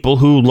of the people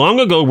who long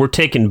ago were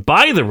taken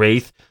by the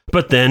Wraith,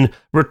 but then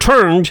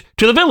returned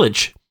to the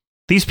village.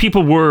 These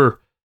people were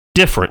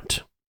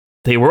different.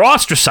 They were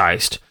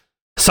ostracized.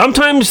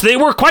 Sometimes they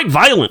were quite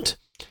violent.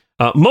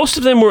 Most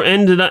of them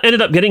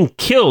ended up getting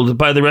killed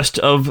by the rest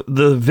of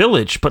the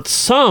village, but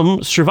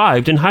some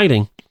survived in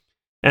hiding.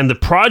 And the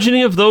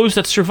progeny of those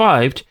that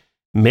survived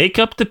make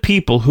up the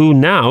people who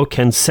now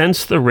can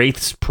sense the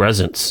Wraith's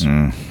presence.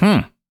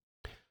 Mm-hmm.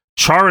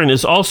 Charon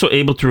is also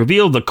able to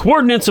reveal the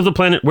coordinates of the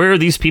planet where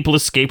these people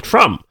escaped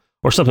from,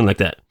 or something like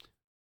that.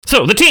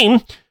 So the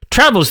team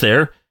travels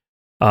there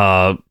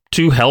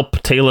to help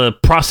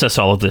Tayla process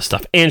all of this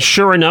stuff. And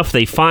sure enough,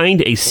 they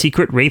find a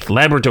secret Wraith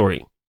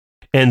laboratory.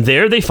 And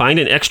there they find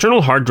an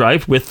external hard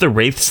drive with the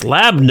Wraith's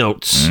lab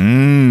notes.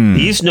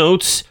 These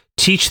notes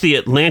teach the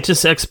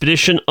Atlantis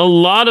expedition a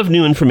lot of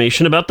new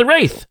information about the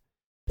Wraith.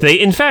 They,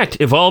 in fact,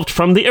 evolved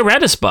from the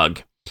Eratus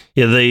bug.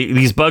 Yeah,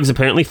 these bugs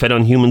apparently fed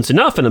on humans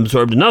enough and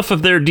absorbed enough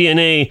of their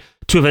DNA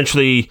to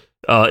eventually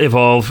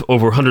evolve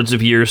over hundreds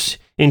of years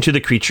into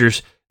the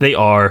creatures they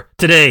are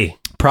today.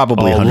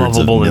 Probably all hundreds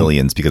of lovable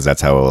millions, because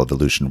that's how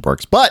evolution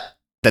works. But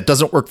that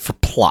doesn't work for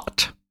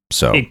plot.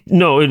 So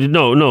no.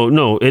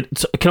 It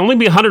can only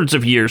be hundreds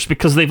of years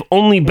because they've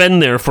only been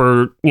there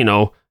for,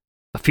 a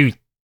few,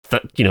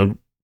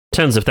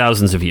 tens of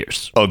thousands of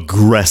years.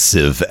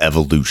 Aggressive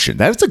Evolution.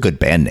 That's a good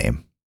band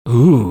name.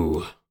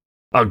 Ooh.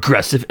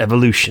 Aggressive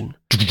Evolution.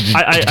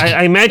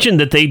 I imagine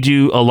that they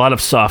do a lot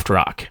of soft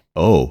rock.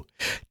 Oh.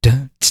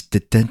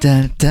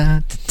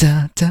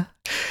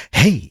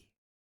 Hey.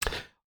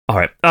 All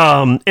right.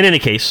 In any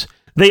case,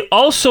 they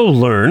also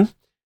learn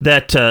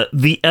that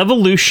the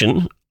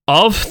evolution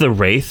of the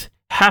Wraith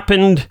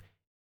happened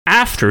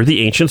after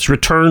the ancients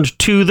returned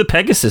to the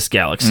Pegasus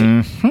galaxy.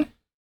 Mhm.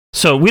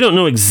 So we don't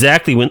know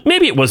exactly when.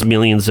 Maybe it was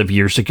millions of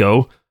years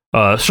ago.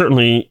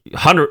 Certainly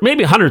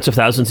maybe hundreds of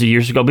thousands of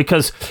years ago,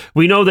 because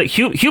we know that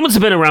humans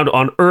have been around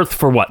on Earth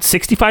for what,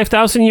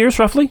 65,000 years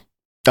roughly?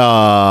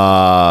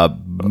 No,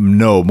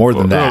 more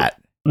than that.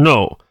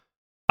 No.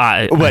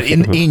 What,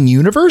 in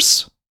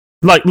universe?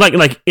 I'm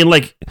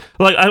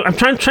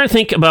trying to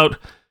think about,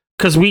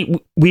 because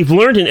we've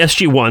learned in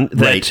SG-1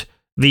 that Right.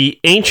 the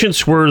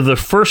ancients were the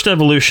first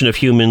evolution of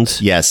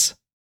humans, Yes.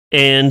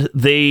 and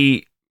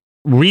they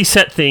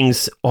reset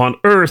things on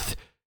Earth,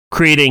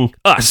 creating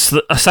us,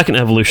 a second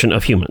evolution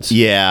of humans.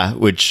 Yeah,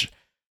 which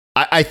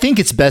I think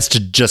it's best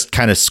to just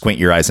kind of squint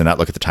your eyes and not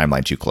look at the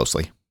timeline too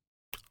closely.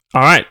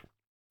 All right.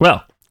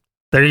 Well,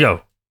 there you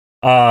go.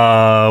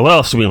 What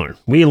else did we learn?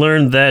 We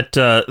learned that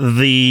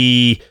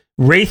the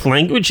Wraith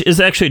language is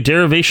actually a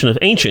derivation of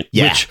ancient,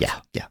 which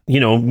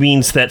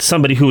means that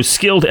somebody who is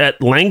skilled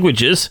at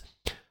languages,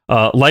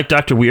 like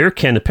Dr. Weir,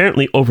 can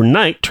apparently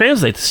overnight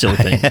translate the silly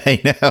thing.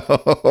 I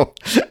know.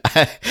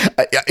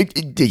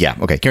 Yeah,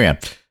 okay, carry on.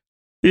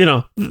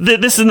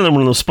 This is another one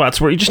of those spots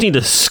where you just need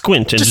to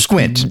squint. And Just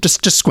squint.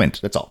 Just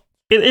squint, that's all.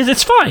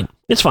 It's fine.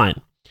 It's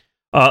fine.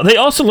 They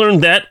also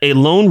learned that a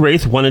lone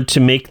Wraith wanted to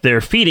make their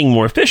feeding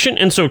more efficient,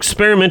 and so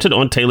experimented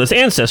on Taylor's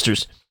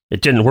ancestors.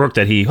 It didn't work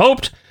that he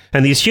hoped,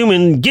 and these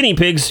human guinea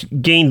pigs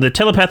gained the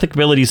telepathic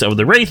abilities of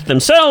the Wraith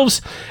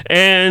themselves,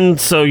 and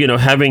so,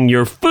 having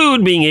your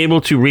food being able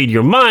to read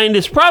your mind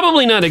is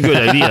probably not a good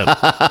idea.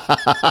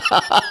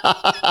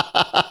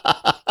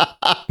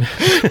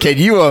 Can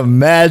you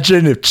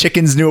imagine if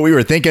chickens knew what we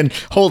were thinking?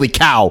 Holy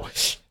cow.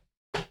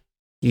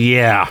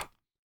 Yeah.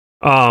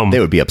 They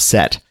would be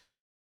upset.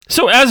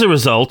 So as a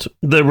result,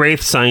 the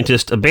Wraith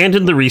scientist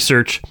abandoned the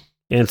research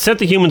and sent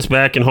the humans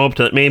back and hoped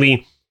that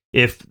maybe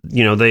if,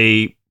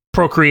 they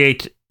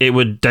procreate, it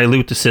would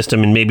dilute the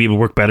system and maybe it would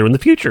work better in the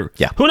future.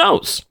 Yeah. Who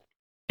knows?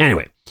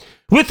 Anyway,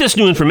 with this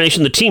new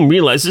information, the team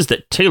realizes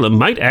that Taylor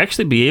might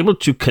actually be able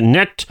to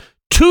connect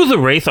to the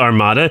Wraith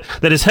armada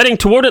that is heading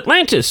toward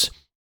Atlantis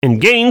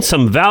and gain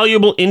some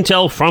valuable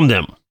intel from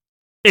them.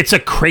 It's a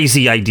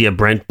crazy idea,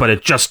 Brent, but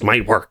it just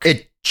might work.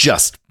 It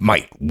just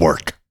might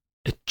work.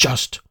 It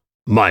just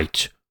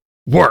might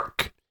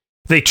work.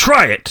 They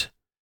try it,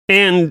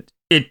 and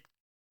it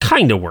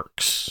kind of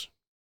works.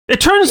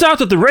 It turns out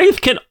that the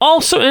Wraith can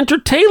also enter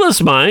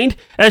Taylor's mind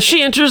as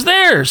she enters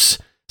theirs.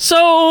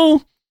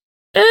 So,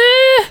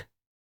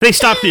 they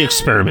stop the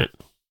experiment.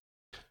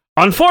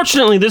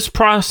 Unfortunately, this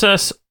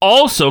process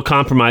also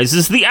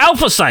compromises the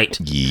Alpha Site.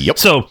 Yep.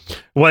 So,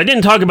 what I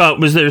didn't talk about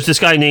was there's this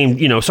guy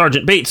named,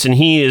 Sergeant Bates, and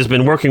he has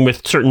been working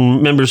with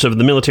certain members of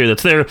the military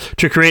that's there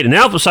to create an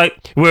Alpha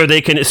Site where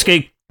they can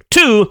escape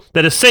to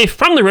that is safe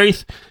from the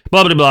Wraith,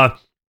 blah, blah, blah.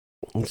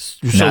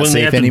 So when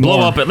they have to blow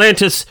up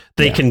Atlantis,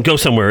 they can go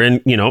somewhere.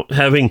 And,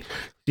 having,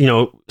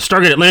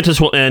 Stargate Atlantis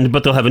will end,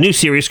 but they'll have a new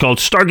series called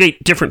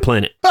Stargate Different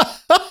Planet.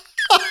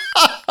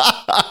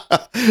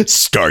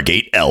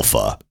 Stargate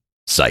Alpha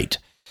Site.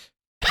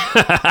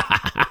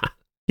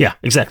 Yeah,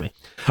 exactly.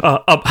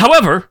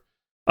 However,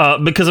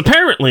 because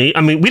apparently,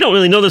 we don't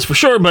really know this for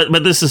sure, but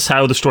this is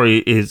how the story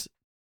is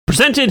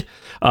presented,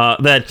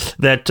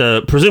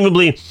 that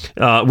presumably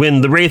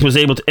when the Wraith was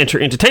able to enter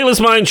into Taylor's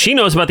mind, she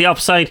knows about the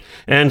Alpha Site,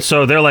 and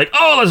so they're like,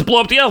 oh, let's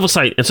blow up the Alpha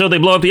Site, and so they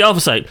blow up the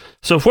Alpha Site.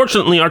 So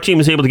fortunately, our team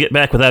is able to get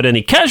back without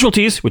any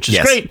casualties, which is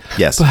great.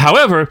 Yes. But,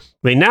 however,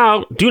 they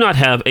now do not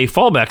have a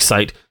fallback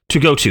site to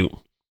go to.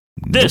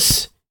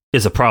 This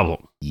is a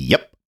problem.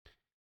 Yep.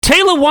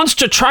 Taylor wants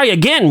to try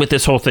again with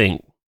this whole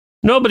thing.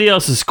 Nobody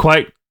else is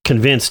quite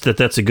convinced that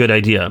that's a good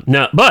idea.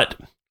 Now, but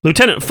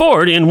Lieutenant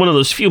Ford, in one of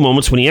those few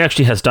moments when he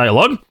actually has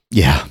dialogue,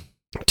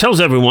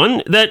 tells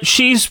everyone that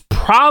she's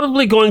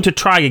probably going to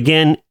try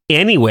again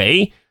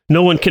anyway.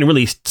 No one can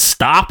really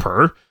stop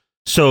her.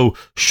 So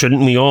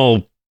shouldn't we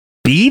all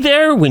be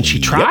there when she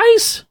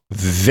tries?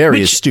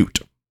 Very astute.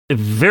 A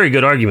very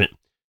good argument.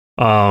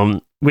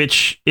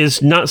 Which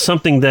is not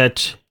something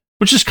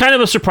which is kind of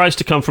a surprise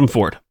to come from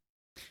Ford.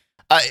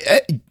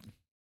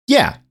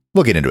 Yeah,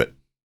 we'll get into it.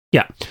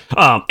 Yeah.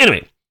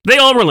 Anyway, they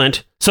all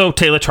relent, so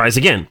Taylor tries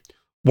again.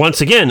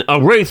 Once again,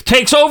 a Wraith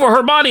takes over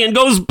her body and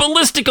goes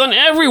ballistic on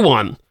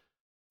everyone.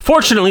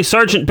 Fortunately,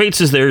 Sergeant Bates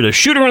is there to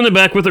shoot her in the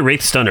back with a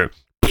Wraith stunner.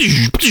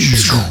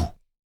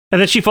 And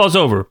then she falls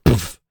over.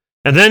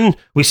 And then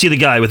we see the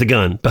guy with the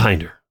gun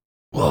behind her.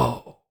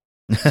 Whoa.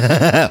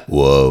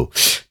 Whoa.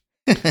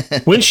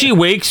 When she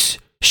wakes,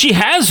 she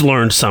has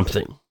learned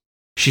something.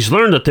 She's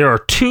learned that there are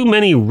too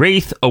many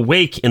Wraith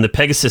awake in the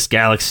Pegasus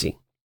galaxy,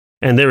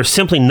 and there is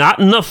simply not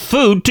enough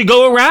food to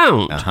go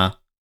around.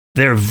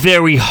 They're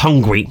very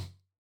hungry,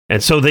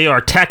 and so they are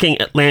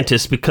attacking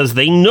Atlantis because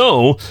they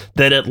know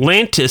that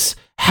Atlantis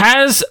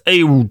has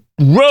a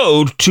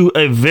road to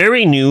a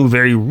very new,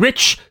 very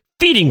rich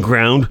feeding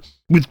ground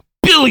with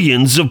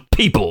billions of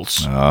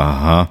peoples.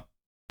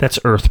 That's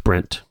Earth,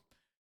 Brent.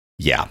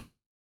 Yeah.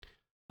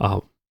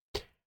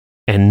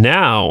 And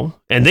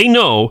they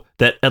know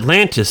that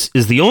Atlantis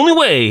is the only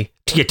way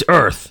to get to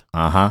Earth.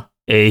 Uh-huh.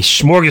 A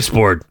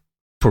smorgasbord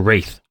for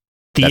Wraith.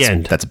 The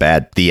end. That's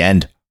bad. The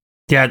end.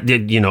 Yeah,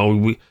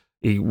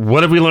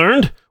 what have we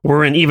learned?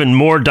 We're in even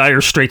more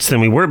dire straits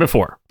than we were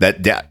before.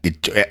 At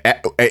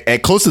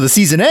close to the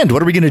season end,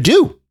 what are we going to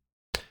do?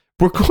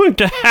 We're going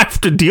to have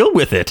to deal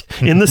with it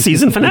in the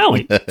season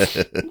finale.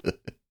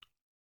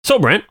 So,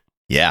 Brent.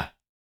 Yeah.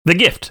 The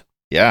Gift.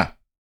 Yeah.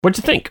 What'd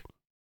you think?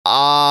 Boy,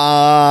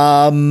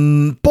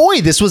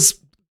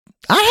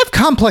 I have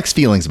complex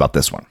feelings about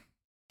this one.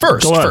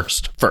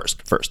 First.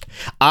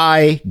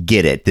 I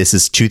get it. This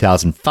is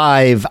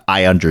 2005.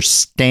 I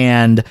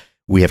understand.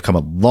 We have come a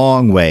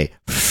long way.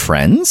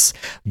 Friends,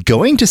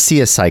 going to see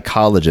a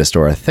psychologist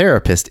or a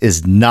therapist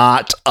is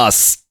not a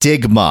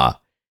stigma.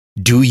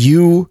 Do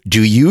you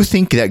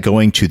think that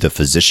going to the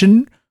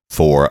physician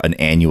for an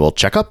annual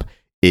checkup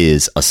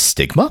is a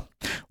stigma?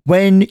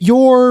 When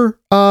your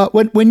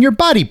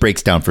body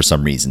breaks down for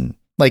some reason,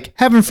 like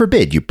heaven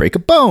forbid, you break a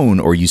bone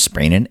or you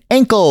sprain an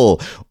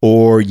ankle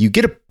or you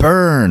get a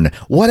burn,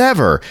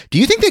 whatever. Do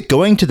you think that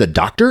going to the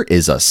doctor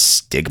is a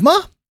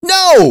stigma?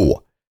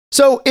 No.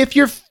 So if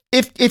you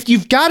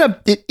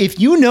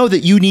know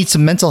that you need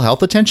some mental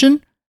health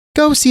attention,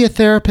 go see a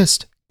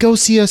therapist, go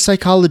see a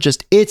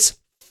psychologist. It's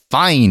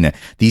fine.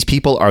 These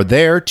people are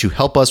there to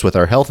help us with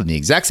our health in the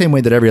exact same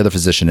way that every other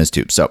physician is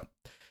too. So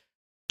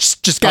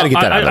just got to get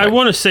that out of the way. I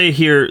want to say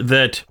here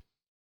that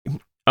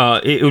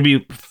it would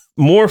be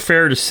more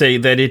fair to say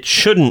that it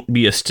shouldn't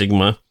be a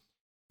stigma,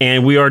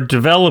 and we are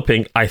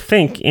developing, I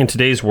think, in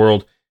today's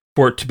world,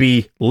 for it to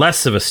be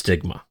less of a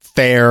stigma.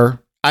 Fair.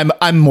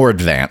 I'm more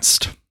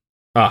advanced.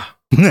 I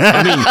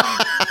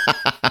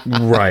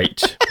mean,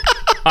 right.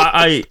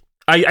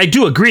 I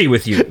do agree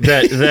with you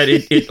that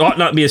it ought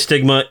not be a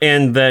stigma,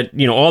 and that,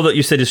 all that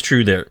you said is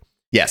true there.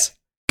 Yes.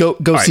 Go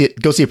see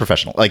it. Go see a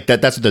professional. Like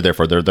that's what they're there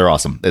for. They're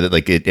awesome.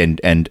 Like it,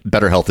 and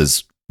Better Health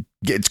it's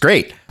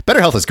great. Better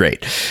Health is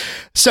great.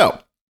 So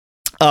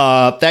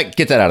get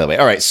that out of the way.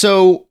 All right.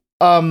 So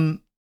the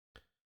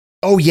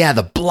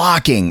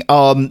blocking.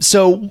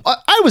 So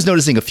I was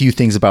noticing a few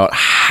things about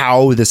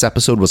how this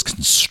episode was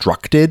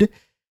constructed.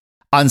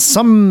 On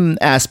some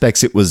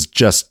aspects, it was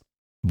just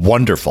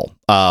wonderful.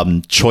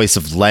 Choice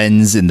of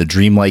lens in the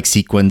dreamlike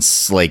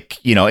sequence,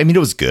 it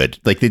was good.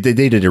 Like they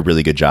did a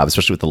really good job,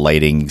 especially with the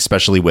lighting,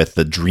 especially with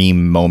the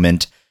dream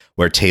moment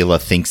where Teyla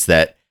thinks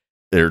that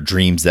there are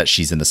dreams that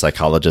she's in the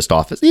psychologist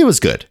office. It was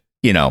good.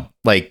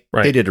 Right.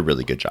 They did a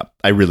really good job.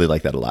 I really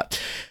like that a lot.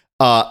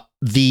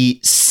 The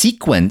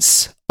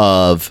sequence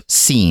of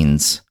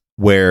scenes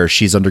where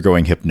she's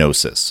undergoing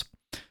hypnosis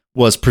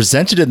was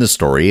presented in the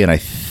story, and I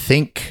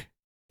think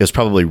it was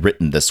probably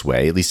written this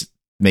way. At least it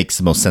makes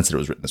the most sense that it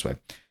was written this way.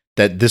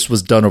 That this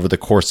was done over the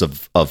course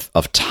of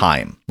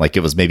time. Like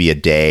it was maybe a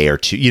day or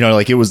two.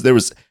 There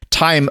was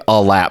time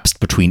elapsed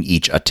between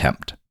each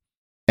attempt.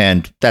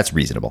 And that's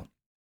reasonable.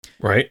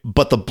 Right.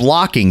 But the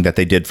blocking that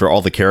they did for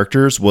all the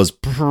characters was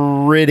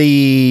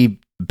pretty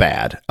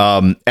bad.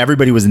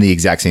 Everybody was in the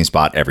exact same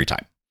spot every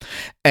time.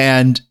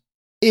 And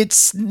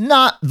it's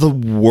not the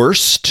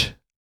worst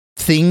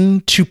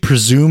thing to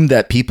presume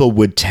that people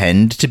would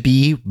tend to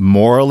be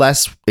more or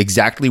less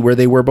exactly where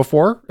they were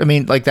before. I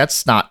mean,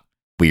 that's not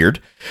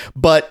weird,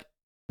 but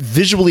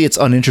visually it's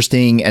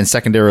uninteresting. And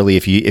secondarily,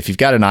 if you've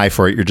got an eye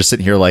for it, you're just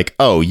sitting here like,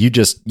 oh, you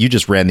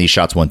just ran these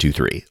shots 1, 2,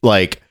 3.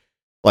 Like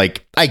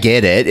I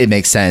get it. It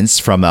makes sense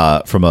from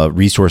a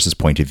resources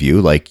point of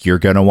view. Like you're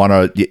going to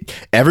want to,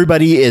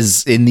 everybody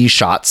is in these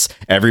shots.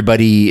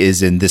 Everybody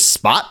is in this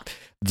spot.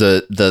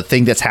 The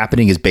thing that's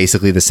happening is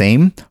basically the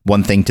same,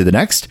 one thing to the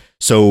next.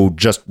 So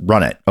just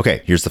run it.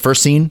 Okay, here's the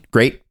first scene.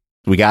 Great.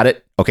 We got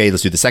it. Okay,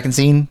 let's do the second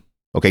scene.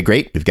 Okay,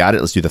 great. We've got it.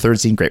 Let's do the third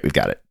scene. Great. We've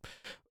got it.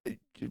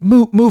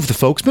 Move the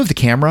folks, move the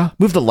camera,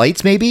 move the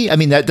lights, maybe. I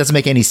mean, that doesn't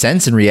make any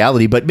sense in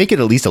reality, but make it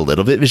at least a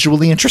little bit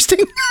visually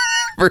interesting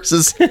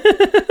versus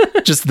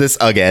just this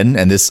again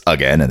and this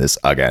again and this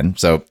again.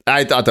 So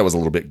I thought that was a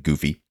little bit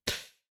goofy.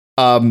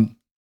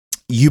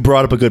 You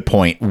brought up a good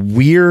point.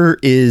 Weir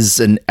is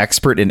an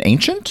expert in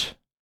ancient.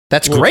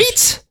 That's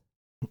great.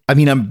 I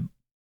mean,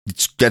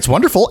 that's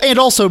wonderful. And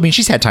also, I mean,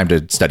 she's had time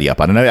to study up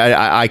on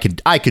it.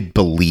 I could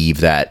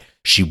believe that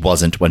she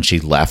wasn't when she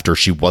left, or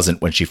she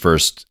wasn't when she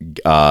first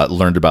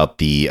learned about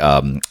the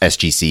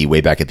SGC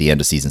way back at the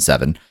end of season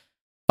 7.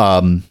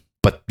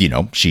 But,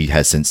 she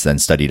has since then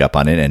studied up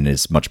on it and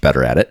is much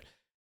better at it,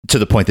 to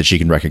the point that she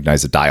can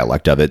recognize a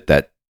dialect of it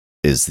that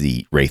is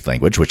the Wraith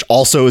language, which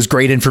also is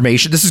great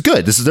information. This is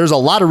good. There's a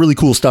lot of really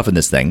cool stuff in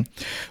this thing,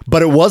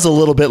 but it was a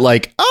little bit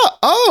like,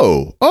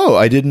 oh,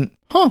 I didn't.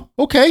 Huh.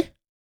 Okay.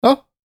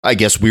 Oh, I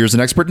guess Weir's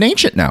an expert in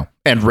ancient now,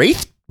 and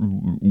Wraith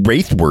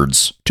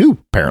words too,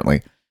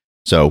 apparently.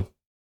 So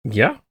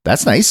yeah,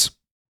 that's nice,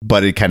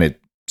 but it kind of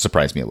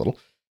surprised me a little.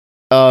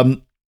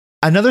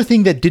 Another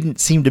thing that didn't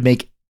seem to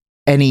make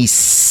any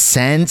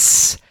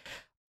sense,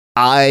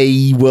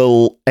 I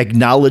will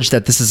acknowledge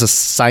that this is a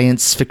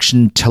science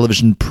fiction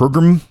television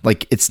program.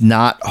 Like, it's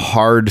not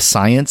hard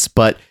science,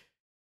 but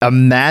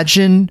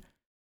imagine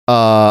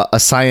a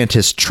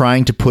scientist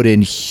trying to put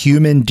in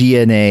human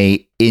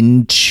DNA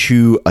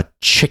into a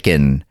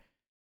chicken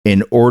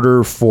in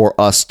order for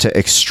us to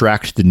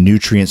extract the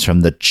nutrients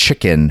from the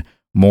chicken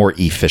more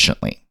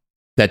efficiently.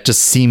 That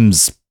just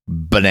seems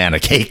banana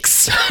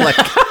cakes. Like,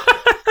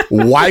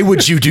 why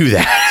would you do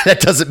that? That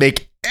doesn't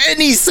make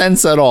any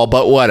sense at all,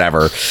 but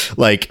whatever.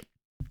 Like,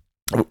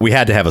 we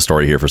had to have a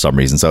story here for some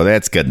reason, so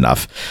that's good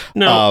enough.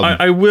 No,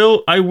 I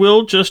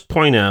will just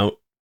point out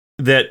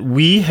that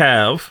we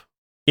have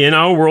in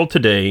our world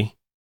today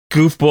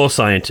goofball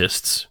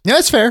scientists. Yeah,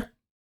 that's fair.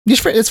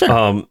 It's fair.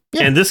 Yeah.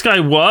 And this guy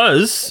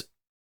was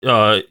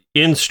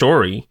in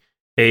story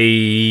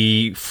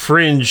a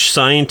fringe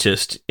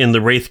scientist in the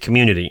Wraith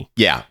community.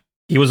 Yeah.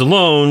 He was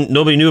alone.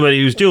 Nobody knew what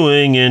he was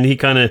doing, and he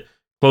kind of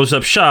closed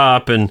up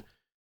shop and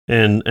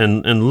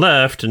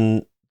left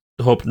and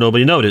hoped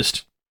nobody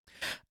noticed.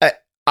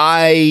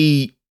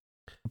 I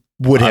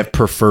would have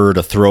preferred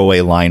a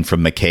throwaway line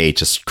from McKay,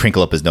 just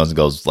crinkle up his nose and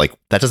goes like,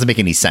 that doesn't make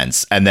any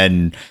sense. And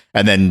then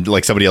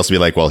like somebody else would be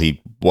like, well,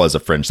 he was a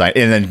fringe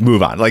scientist, and then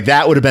move on. Like,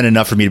 that would have been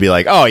enough for me to be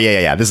like, oh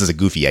yeah, this is a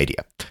goofy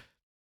idea.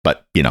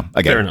 But, again,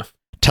 fair enough.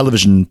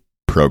 Television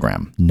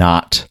program,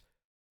 not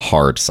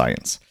hard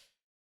science.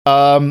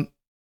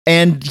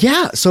 And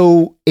yeah,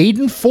 so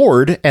Aiden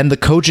Ford and the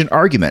cogent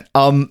argument.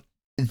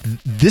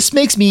 This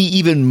makes me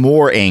even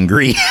more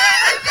angry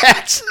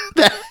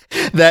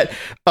that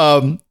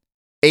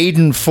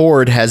Aiden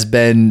Ford has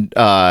been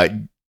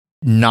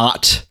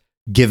not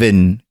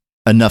given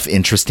enough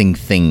interesting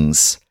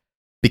things,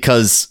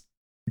 because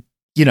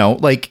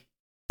like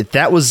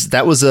that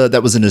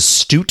was an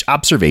astute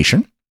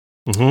observation,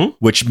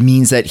 which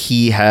means that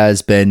he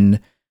has been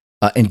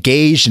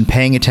engaged and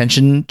paying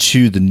attention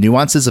to the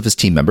nuances of his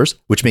team members,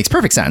 which makes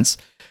perfect sense,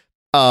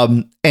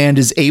 and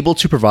is able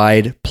to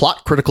provide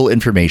plot critical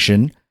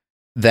information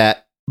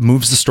that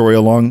moves the story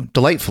along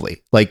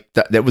delightfully. Like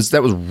that was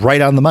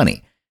right on the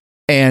money.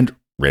 And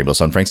Rainbow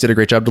Sun Franks did a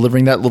great job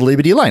delivering that little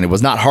ABD line. It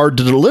was not hard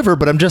to deliver,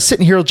 but I'm just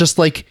sitting here just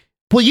like,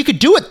 well, you could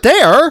do it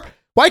there.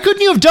 Why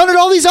couldn't you have done it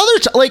all these other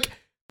like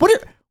what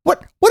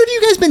have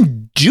you guys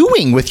been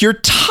doing with your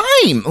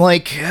time?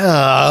 Like,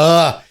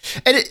 and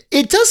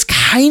it does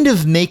kind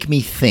of make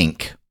me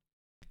think,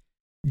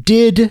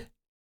 did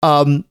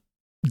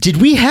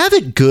we have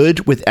it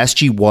good with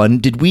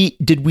SG-1?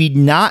 Did we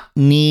not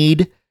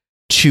need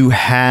to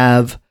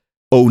have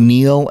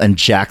O'Neill and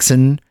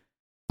Jackson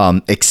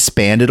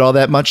expanded all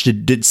that much?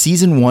 Did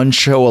season 1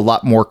 show a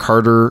lot more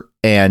Carter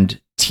and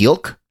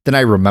Teal'c than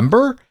I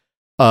remember?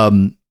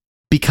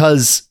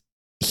 Because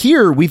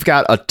here we've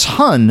got a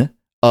ton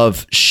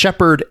of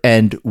Shepard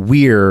and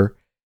Weir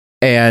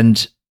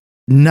and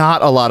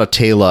not a lot of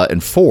Teyla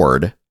and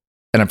Ford.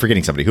 And I'm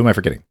forgetting somebody. Who am I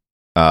forgetting?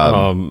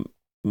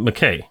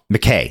 McKay.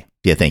 McKay.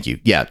 Yeah, thank you.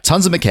 Yeah,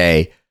 tons of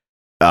McKay,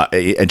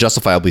 and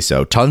justifiably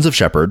so. Tons of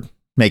Shepard.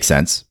 Makes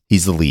sense.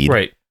 He's the lead.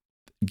 Right.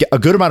 A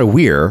good amount of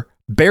Weir.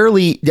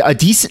 Barely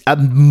a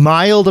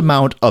mild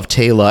amount of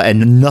Teyla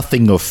and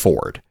nothing of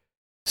Ford.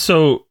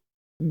 So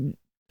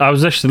I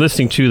was actually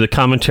listening to the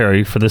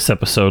commentary for this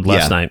episode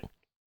last night.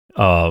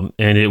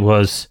 And it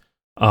was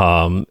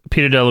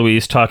Peter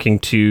DeLuise talking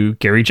to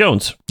Gary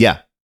Jones. Yeah.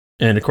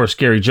 And of course,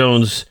 Gary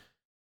Jones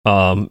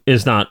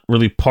is not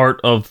really part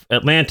of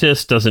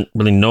Atlantis, doesn't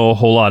really know a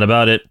whole lot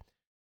about it.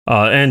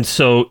 And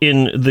so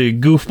in the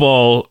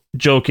goofball,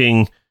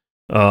 joking,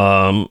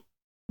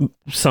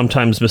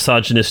 sometimes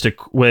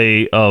misogynistic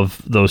way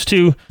of those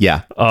two.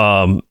 Yeah.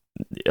 Peter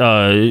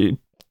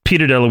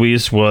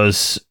DeLuise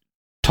was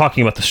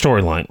talking about the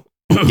storyline.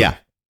 Yeah.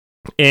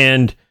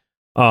 And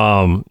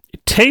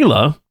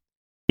Teyla,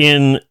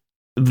 in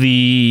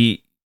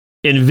the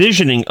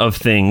envisioning of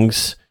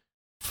things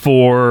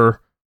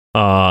for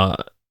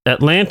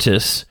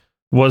Atlantis,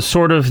 was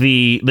sort of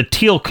the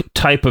Teal'c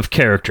type of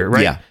character,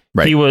 right? Yeah.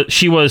 Right.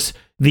 She was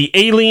the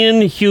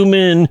alien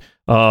human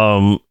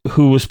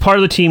who was part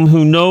of the team,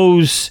 who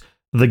knows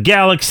the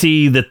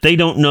galaxy that they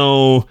don't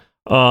know,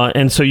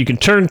 and so you can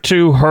turn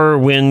to her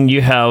when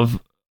you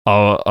have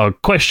a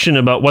question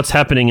about what's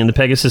happening in the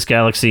Pegasus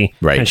galaxy,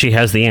 right, and she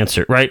has the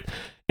answer, right?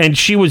 And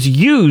she was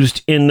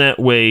used in that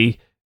way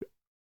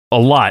a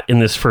lot in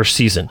this first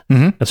season,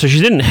 and so she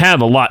didn't have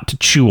a lot to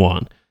chew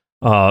on.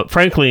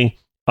 Frankly,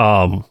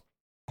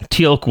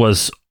 Teal'c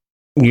was,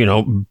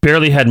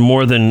 barely had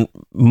more than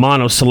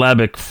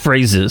monosyllabic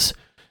phrases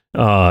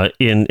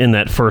in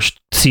that first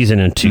season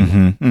and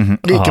 2.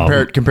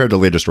 Compared to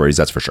later stories,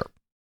 that's for sure.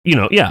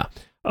 Yeah.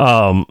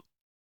 So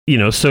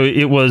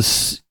it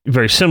was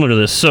very similar to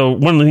this. So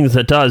one of the things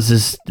that does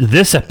is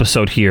this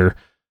episode here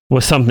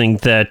was something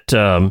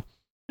that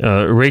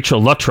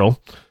Rachel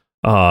Luttrell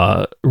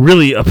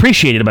really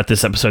appreciated about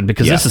this episode,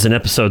 because this is an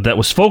episode that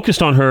was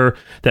focused on her,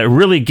 that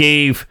really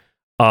gave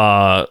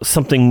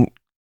something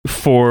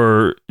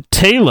for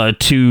Teyla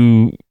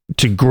to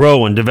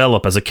grow and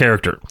develop as a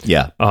character.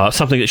 Yeah.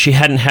 Something that she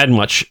hadn't had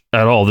much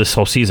at all this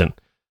whole season.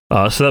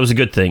 So that was a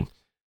good thing.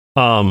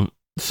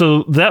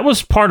 So that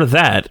was part of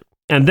that.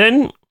 And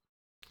then,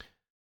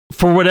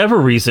 for whatever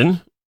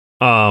reason,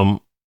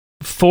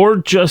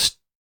 Ford just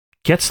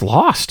gets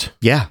lost.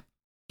 Yeah.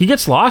 He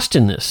gets lost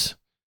in this.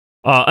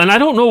 And I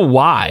don't know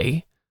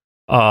why.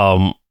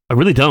 I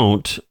really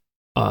don't.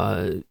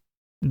 it's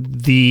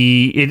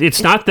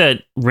not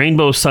that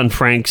Rainbow Sun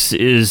Franks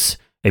is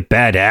a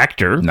bad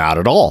actor. Not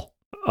at all.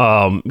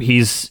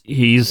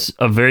 He's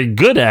a very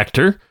good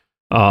actor,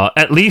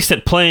 at least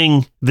at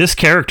playing this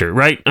character,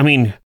 right? I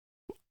mean,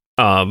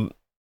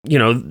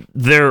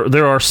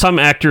 there are some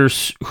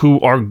actors who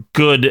are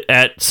good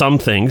at some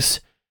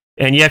things,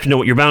 and you have to know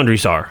what your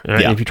boundaries are.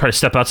 Right? Yeah. If you try to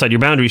step outside your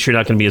boundaries, you're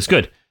not going to be as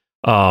good.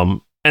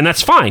 And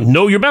that's fine.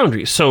 Know your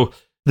boundaries. So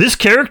this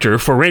character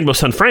for Rainbow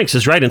Sun Franks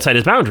is right inside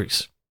his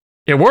boundaries.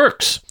 It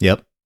works.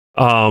 Yep.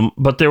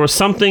 But there was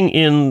something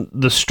in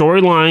the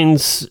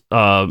storylines,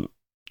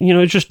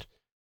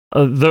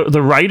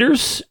 the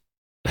writers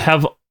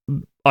have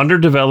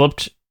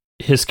underdeveloped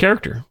his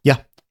character. Yeah.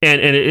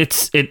 And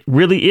it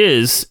really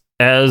is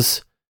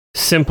as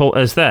simple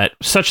as that,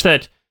 such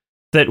that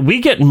we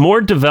get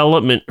more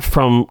development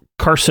from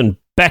Carson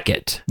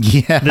Beckett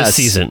this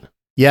season.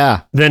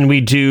 Yeah. Than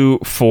we do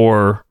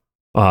for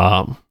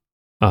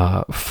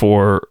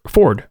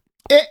Ford.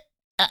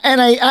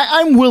 And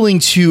I'm willing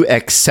to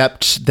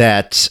accept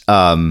that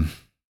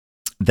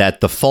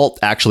that the fault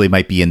actually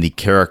might be in the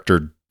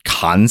character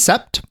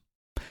concept.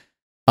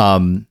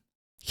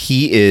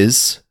 He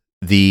is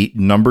the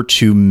number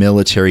 2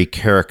 military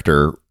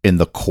character in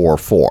the Core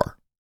 4.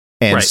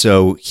 And right.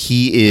 So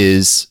he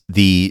is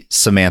the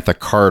Samantha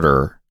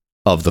Carter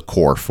of the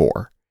Core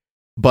 4.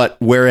 But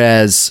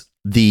whereas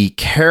the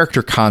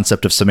character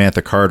concept of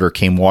Samantha Carter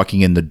came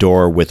walking in the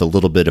door with a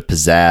little bit of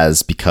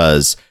pizzazz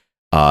because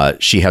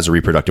she has a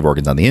reproductive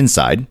organs on the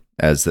inside,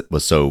 as it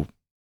was so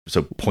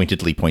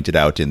pointedly pointed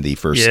out in the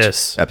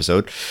first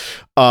episode.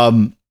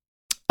 What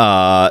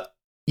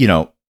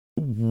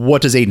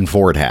does Aiden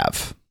Ford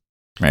have?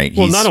 Right.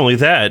 Well, not only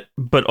that,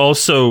 but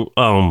also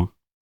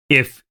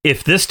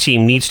if this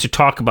team needs to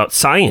talk about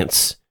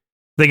science,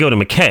 they go to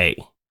McKay.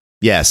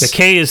 Yes.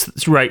 McKay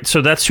is right.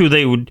 So that's who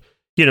they would,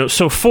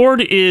 so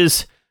Ford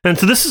is, and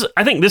so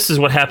I think this is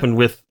what happened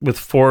with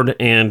Ford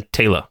and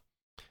Taylor.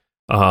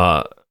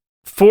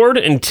 Ford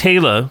and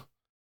Taylor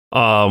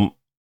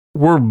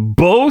were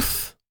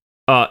both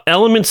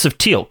elements of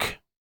Teal'c.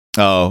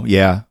 Oh,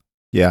 yeah.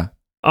 Yeah.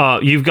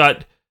 You've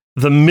got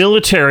the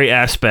military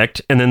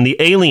aspect and then the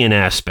alien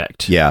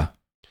aspect. Yeah.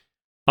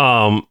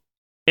 And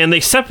they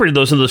separated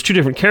those into those two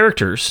different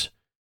characters.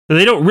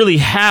 They don't really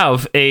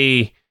have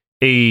a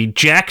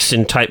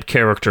Jackson type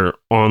character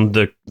on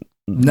the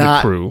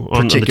crew.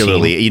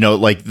 Particularly, on the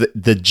team. Like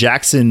the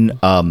Jackson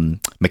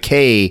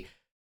McKay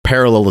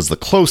parallel is the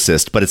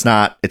closest, but it's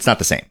not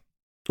the same.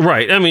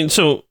 Right. I mean,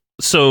 so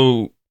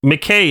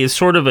McKay is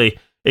sort of a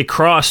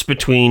cross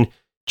between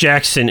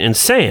Jackson and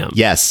Sam.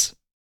 Yes.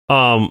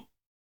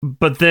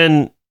 But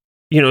then,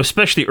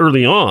 especially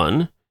early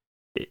on,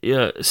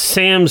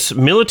 Sam's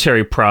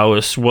military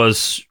prowess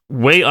was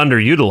way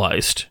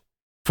underutilized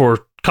for a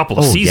couple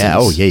of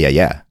seasons. Yeah.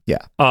 Oh,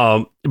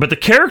 yeah. But the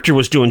character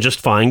was doing just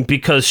fine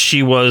because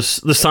she was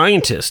the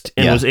scientist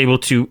and was able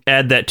to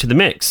add that to the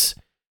mix.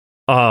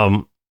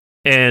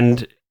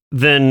 And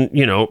then,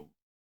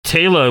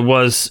 Taylor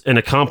was an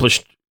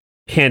accomplished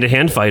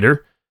hand-to-hand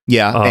fighter.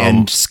 Yeah,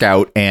 and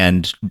scout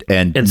and scout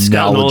and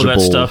all of that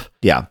stuff.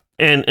 Yeah.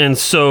 And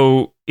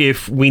so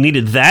if we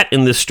needed that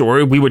in this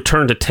story, we would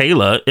turn to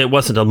Taylor. It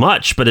wasn't a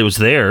much, but it was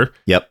there.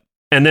 Yep.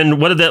 And then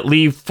what did that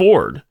leave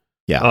Ford?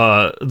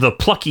 Yeah. The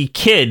plucky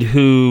kid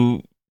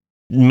who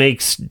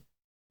makes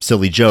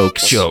silly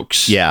jokes.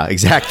 Yeah,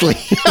 exactly.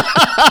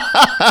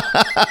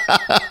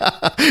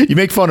 You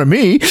make fun of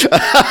me.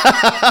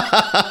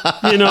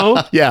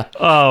 Yeah.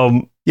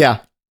 Yeah.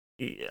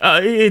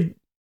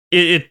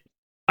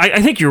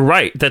 I think you're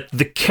right that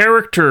the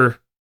character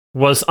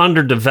was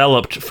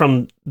underdeveloped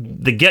from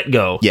the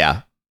get-go.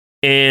 Yeah.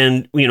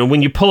 And,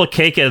 when you pull a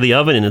cake out of the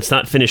oven and it's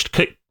not finished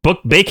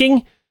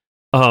baking,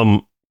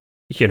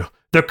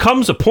 there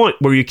comes a point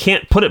where you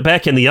can't put it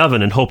back in the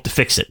oven and hope to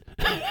fix it.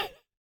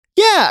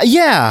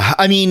 Yeah.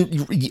 I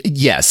mean,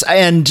 yes.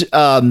 And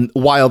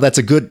while that's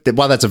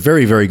a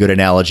very, very good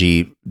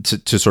analogy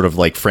to sort of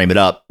like frame it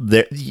up,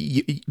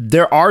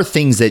 there are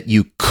things that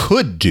you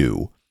could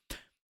do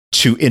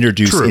to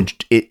introduce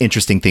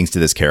interesting things to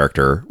this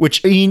character,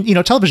 which,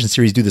 television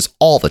series do this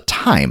all the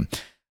time.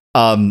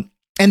 And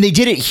they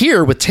did it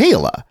here with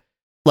Taylor.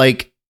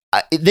 Like,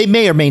 they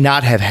may or may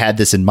not have had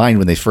this in mind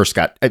when they first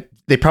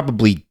they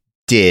probably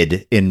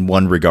did in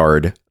one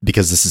regard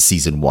because this is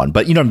season 1.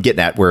 But, I'm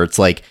getting at where it's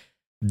like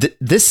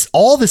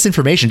all this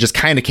information just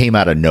kind of came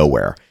out of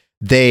nowhere.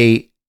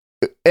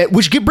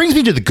 Which brings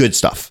me to the good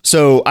stuff.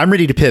 So I'm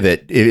ready to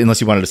pivot unless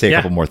you wanted to say a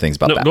couple more things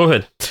about that. Go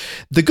ahead.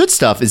 The good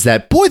stuff is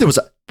that, boy,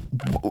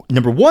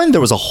 number 1,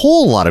 there was a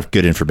whole lot of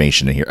good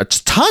information in here,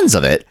 tons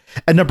of it.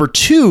 And number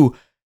 2,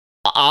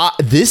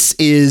 this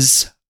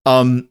is,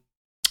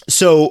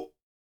 so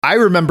I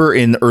remember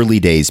in the early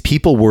days,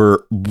 people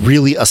were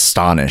really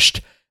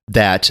astonished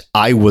that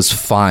I was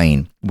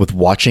fine with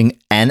watching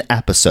an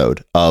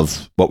episode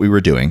of what we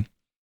were doing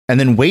and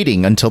then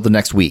waiting until the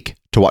next week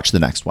to watch the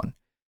next one.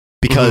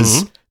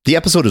 Because the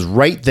episode is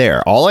right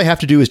there. All I have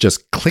to do is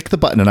just click the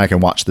button and I can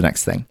watch the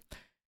next thing.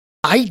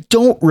 I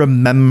don't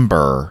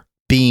remember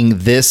being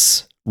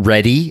this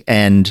ready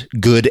and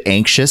good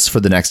anxious for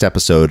the next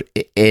episode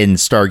in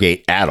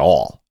Stargate at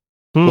all.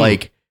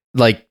 Like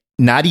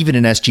not even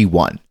in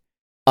SG-1.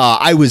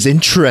 I was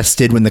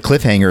interested when the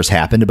cliffhangers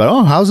happened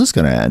about, how's this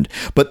going to end?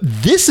 But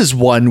this is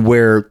one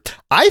where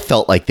I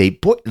felt like they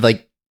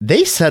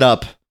set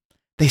up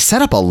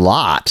a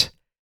lot.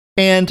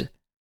 And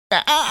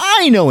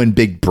I know in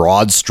big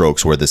broad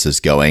strokes where this is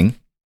going,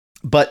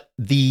 but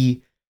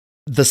the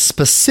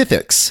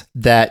specifics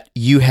that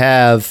you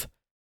have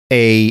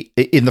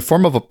in the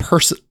form of a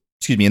person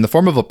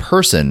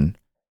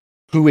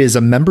who is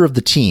a member of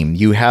the team,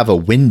 you have a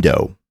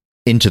window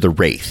into the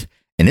Wraith,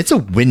 and it's a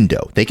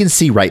window. They can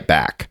see right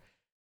back.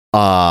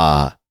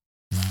 That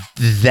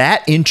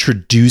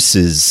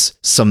introduces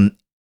some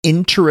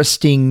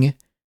interesting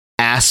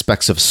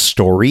aspects of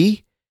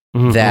story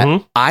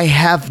that I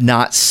have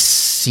not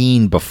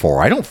seen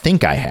before. I don't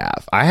think I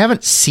have. I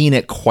haven't seen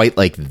it quite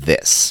like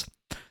this.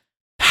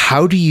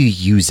 How do you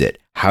use it?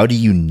 How do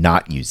you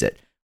not use it?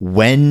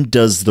 When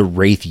does the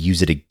Wraith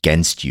use it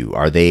against you?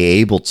 Are they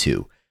able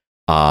to?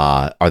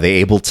 Are they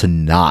able to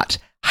not?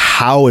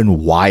 How and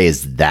why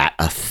is that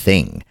a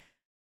thing?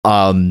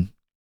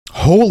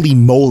 Holy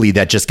moly,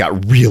 that just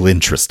got real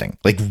interesting.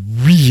 Like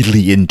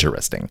really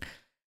interesting.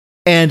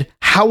 And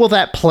how will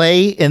that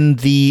play in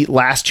the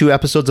last 2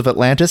 episodes of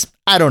Atlantis?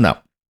 I don't know.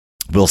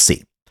 We'll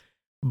see.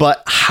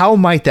 But how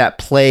might that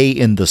play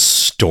in the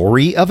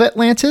story of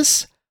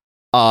Atlantis?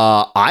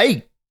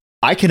 I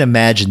can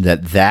imagine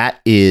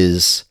that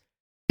is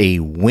a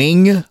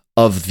wing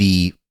of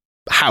the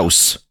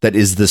house that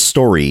is the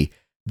story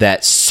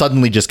that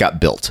suddenly just got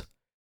built.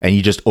 And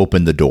you just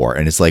open the door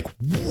and it's like,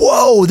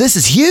 whoa, this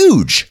is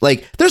huge.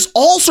 Like there's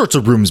all sorts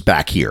of rooms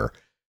back here.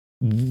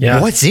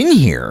 Yeah. What's in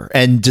here?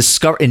 And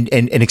discover and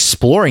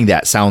exploring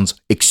that sounds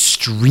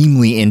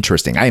extremely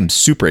interesting. I am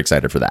super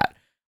excited for that.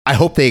 I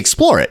hope they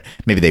explore it.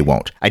 Maybe they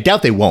won't. I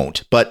doubt they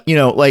won't, but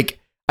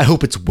I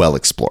hope it's well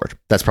explored.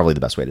 That's probably the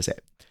best way to say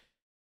it.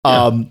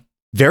 Yeah.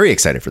 Very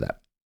excited for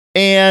that.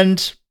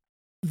 And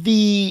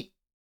the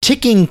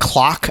ticking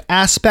clock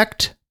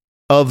aspect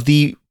of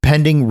the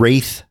pending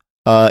Wraith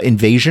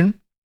invasion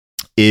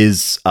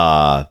is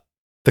the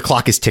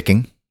clock is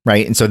ticking,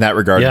 right? And so in that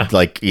regard,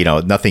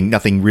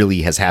 nothing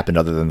really has happened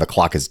other than the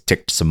clock has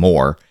ticked some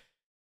more.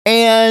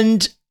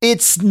 And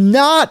it's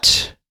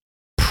not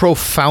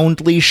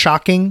profoundly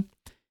shocking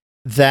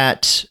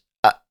that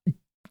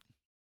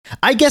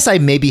I guess I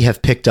maybe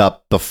have picked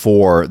up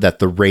before that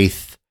the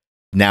Wraith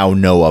now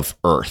know of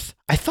Earth.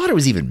 I thought it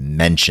was even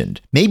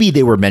mentioned. Maybe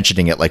they were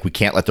mentioning it like we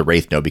can't let the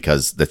Wraith know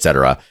because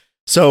etc.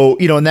 So,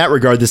 in that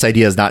regard, this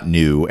idea is not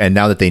new. And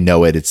now that they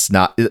know it, it's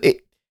not.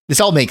 This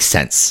all makes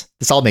sense.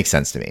 This all makes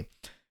sense to me.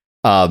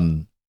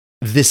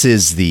 This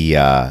is the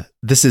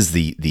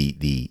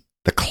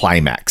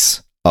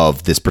climax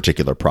of this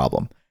particular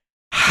problem.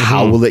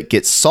 How will it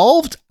get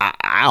solved? I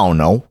don't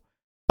know.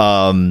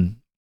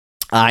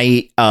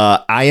 I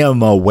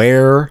am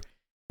aware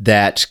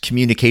that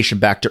communication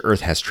back to Earth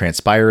has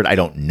transpired. I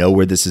don't know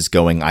where this is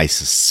going. I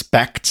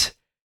suspect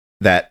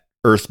that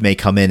Earth may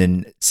come in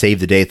and save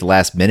the day at the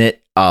last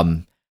minute.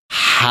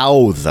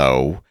 How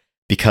though?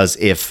 Because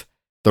if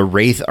the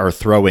Wraith are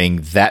throwing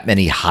that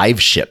many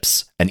hive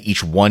ships and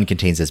each one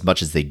contains as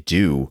much as they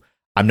do,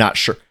 I'm not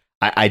sure.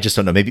 I just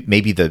don't know.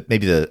 Maybe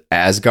the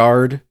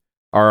Asgard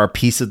are a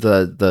piece of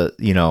the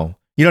you know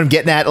what I'm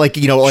getting at?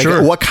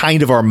 Sure. What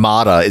kind of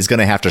armada is going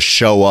to have to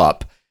show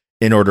up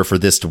in order for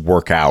this to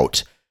work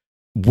out?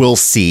 We'll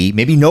see.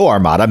 Maybe no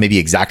armada. Maybe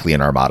exactly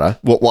an armada.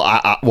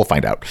 We'll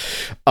find out.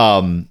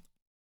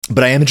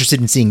 But I am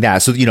interested in seeing that.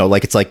 So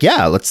it's like,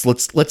 yeah,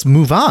 let's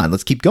move on.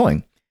 Let's keep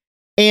going.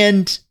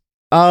 And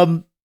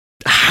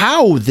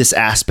how this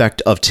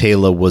aspect of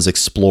Taylor was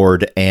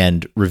explored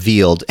and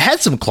revealed had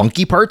some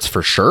clunky parts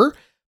for sure,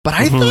 but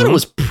I thought it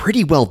was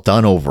pretty well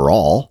done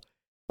overall.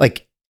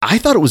 Like I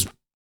thought it was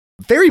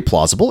very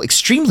plausible,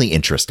 extremely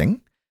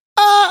interesting,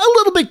 a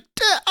little bit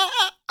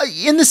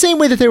in the same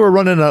way that they were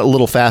running a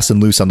little fast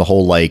and loose on the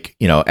whole, adding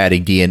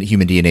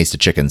human DNAs to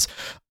chickens.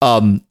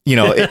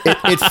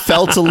 It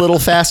felt a little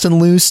fast and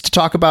loose to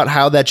talk about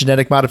how that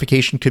genetic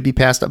modification could be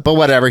passed up, but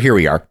whatever. Here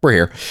we are. We're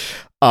here.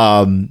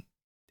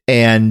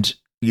 And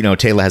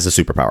Taylor has a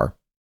superpower.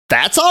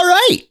 That's all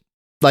right.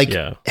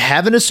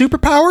 Having a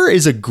superpower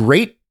is a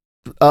great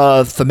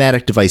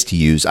thematic device to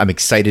use. I'm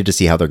excited to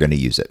see how they're going to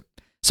use it.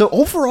 So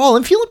overall,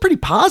 I'm feeling pretty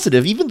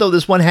positive, even though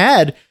this one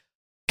had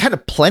kind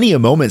of plenty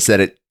of moments that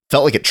it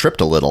felt like it tripped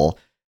a little.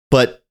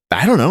 But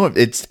I don't know.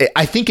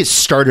 I think it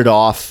started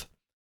off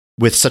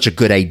with such a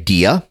good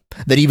idea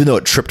that even though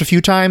it tripped a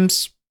few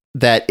times,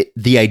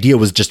 the idea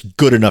was just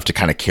good enough to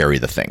kind of carry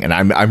the thing. And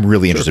I'm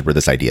really interested where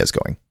this idea is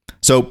going.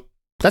 So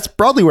that's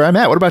broadly where I'm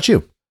at. What about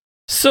you?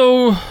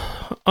 So,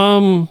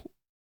 I'm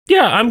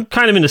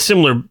kind of in a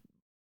similar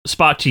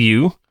spot to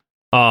you.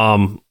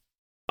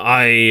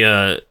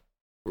 I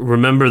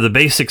remember the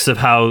basics of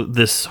how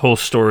this whole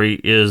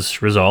story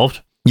is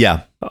resolved.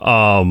 Yeah.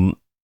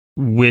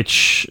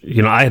 Which,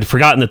 I had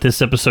forgotten that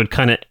this episode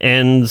kind of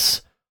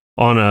ends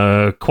on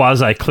a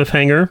quasi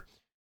cliffhanger.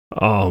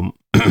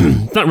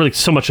 not really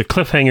so much a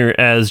cliffhanger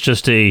as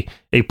just a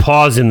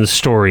pause in the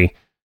story,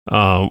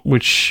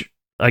 which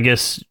I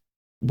guess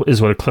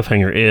is what a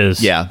cliffhanger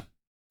is. Yeah.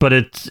 But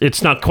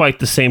it's not quite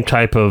the same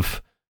type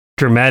of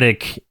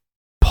dramatic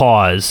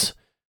pause.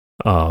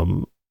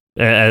 So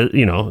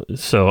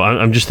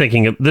I'm just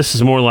thinking this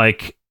is more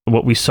like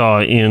what we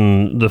saw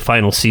in the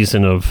final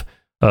season of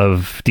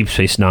Deep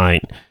Space Nine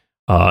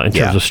in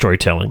terms of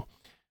storytelling.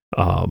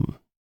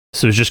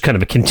 So it's just kind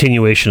of a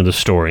continuation of the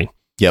story.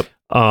 Yep.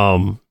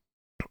 I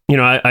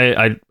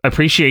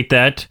appreciate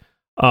that.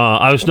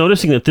 I was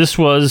noticing that this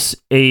was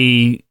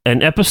an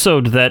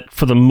episode that,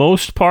 for the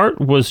most part,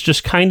 was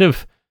just kind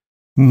of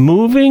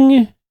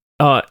moving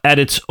at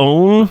its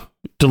own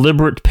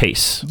deliberate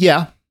pace.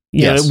 Yeah.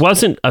 It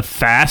wasn't a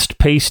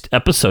fast-paced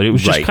episode. It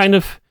was just kind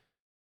of,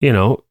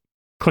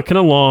 clicking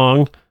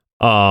along.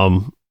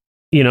 And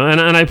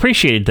I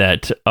appreciated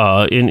that.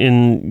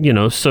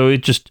 So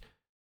it just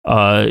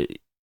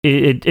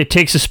it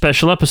takes a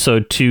special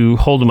episode to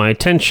hold my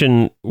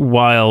attention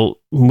while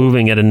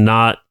moving at a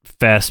not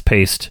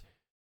fast-paced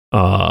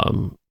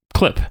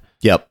clip.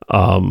 Yep.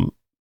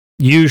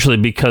 Usually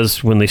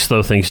because when they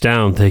slow things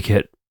down, they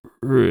get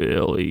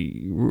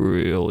really,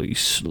 really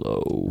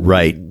slow.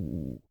 Right.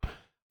 And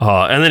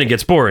then it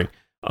gets boring.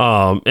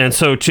 And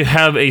so to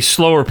have a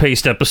slower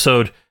paced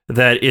episode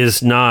that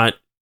is not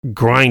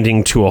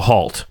grinding to a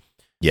halt,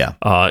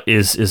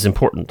 is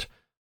important.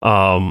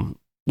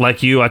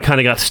 Like you, I kind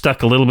of got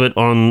stuck a little bit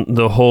on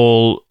the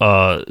whole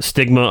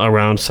stigma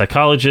around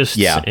psychologists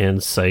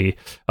and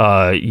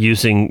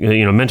using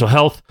mental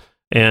health.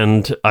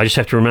 And I just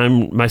have to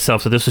remind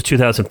myself that this was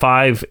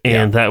 2005,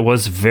 and that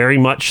was very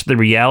much the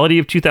reality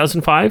of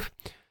 2005.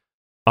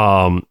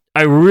 I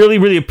really,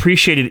 really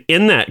appreciated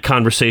in that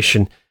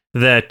conversation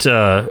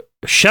that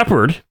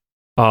Shepard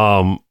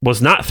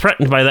was not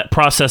threatened by that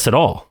process at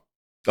all.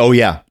 Oh,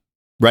 yeah.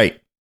 Right.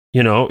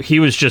 He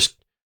was just,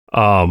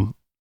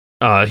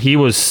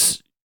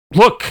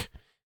 look,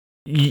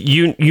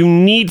 you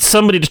need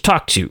somebody to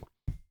talk to.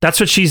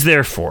 That's what she's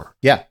there for.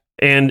 Yeah.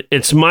 And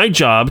it's my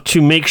job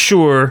to make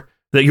sure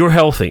that you're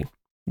healthy,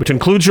 which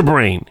includes your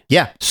brain.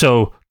 Yeah.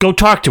 So go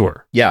talk to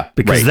her. Yeah.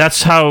 Because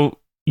that's how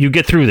you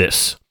get through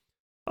this.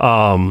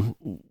 Was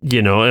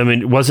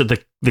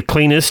it the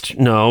cleanest?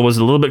 No. Was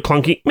it a little bit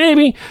clunky?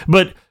 Maybe.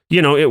 But,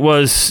 it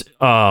was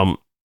an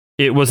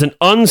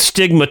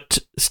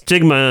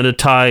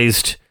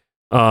unstigmatized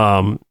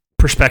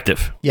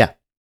perspective. Yeah.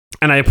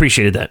 And I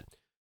appreciated that.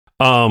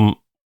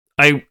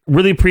 I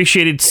really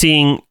appreciated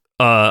seeing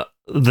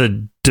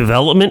the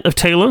development of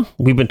Taylor.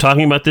 We've been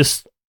talking about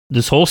this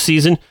whole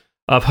season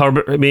of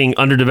her being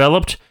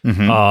underdeveloped.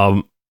 Mm-hmm.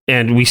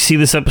 And we see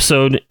this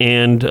episode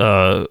and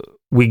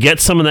we get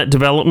some of that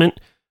development.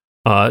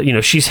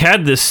 She's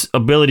had this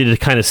ability to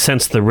kind of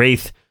sense the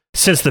Wraith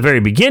since the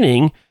very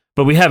beginning,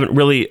 but we haven't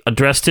really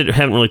addressed it,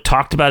 haven't really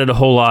talked about it a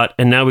whole lot,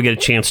 and now we get a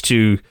chance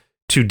to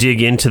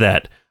dig into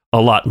that a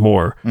lot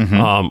more,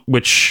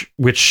 which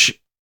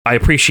I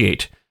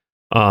appreciate.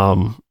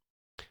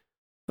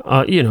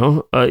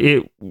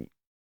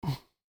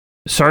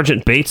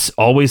 Sergeant Bates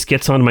always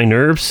gets on my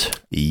nerves.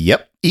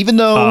 Yep. Even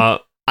though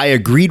I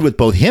agreed with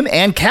both him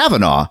and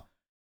Kavanaugh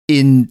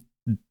in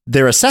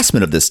their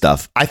assessment of this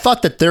stuff, I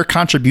thought that their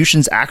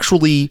contributions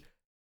actually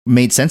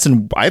made sense,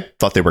 and I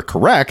thought they were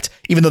correct,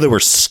 even though they were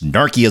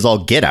snarky as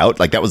all get out.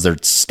 Like, that was their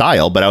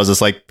style. But I was just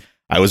like,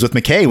 I was with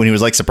McKay when he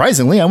was like,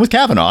 surprisingly, I'm with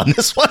Kavanaugh on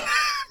this one.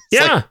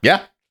 Yeah.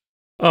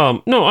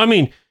 No, I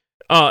mean,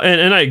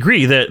 and I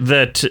agree that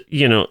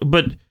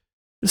but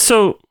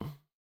so,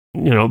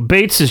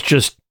 Bates has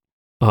just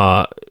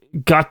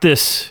got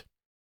this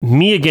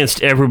me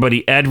against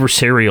everybody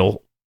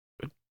adversarial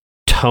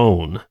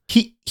tone.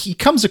 He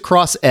comes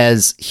across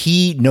as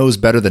he knows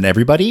better than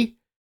everybody,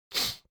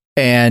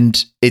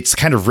 and it's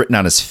kind of written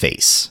on his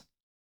face.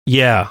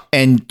 Yeah.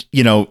 And,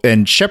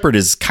 and Shepard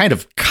is kind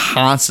of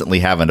constantly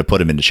having to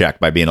put him into check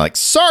by being like,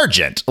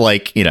 Sergeant,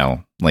 like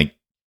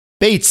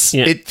Bates.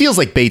 Yeah. It feels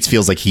like Bates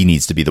feels like he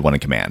needs to be the one in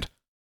command.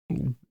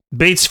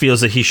 Bates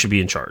feels that he should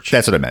be in charge.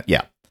 That's what I meant.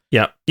 Yeah.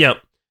 Yeah. Yeah.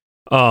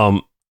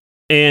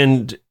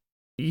 And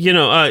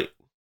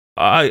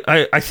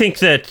I think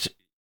that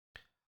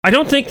I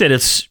don't think that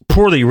it's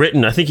poorly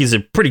written. I think he's a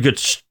pretty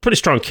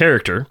strong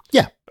character.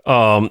 Yeah.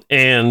 I'm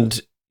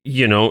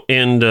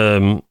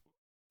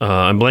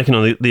blanking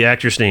on the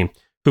actor's name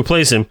who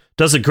plays him.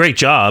 Does a great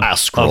job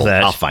of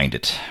that. I'll find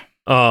it.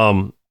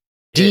 Dean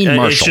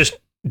Marshall. It's just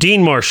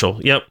Dean Marshall.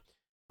 Yep.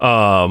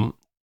 But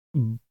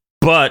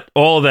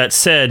all of that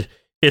said,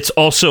 it's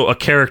also a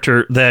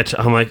character that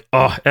I'm like,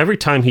 oh, every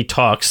time he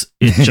talks,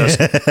 it just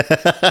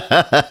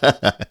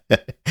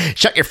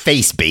shut your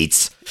face,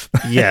 Bates.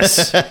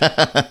 Yes.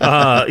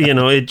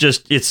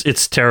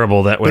 It's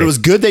terrible that way. But it was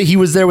good that he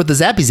was there with the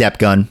Zappy Zap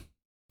gun.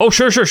 Oh,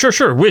 sure.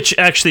 Which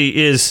actually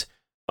is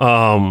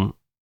a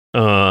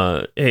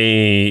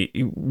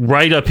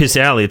right up his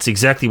alley. It's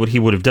exactly what he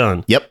would have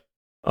done. Yep.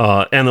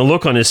 And the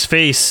look on his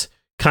face,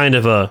 kind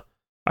of a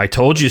 "I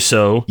told you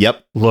so."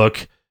 Yep.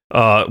 Look,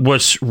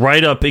 was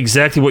right up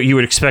exactly what you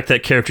would expect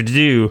that character to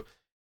do.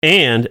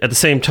 And at the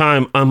same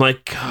time, I'm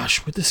like,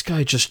 gosh, would this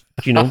guy just,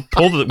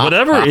 pull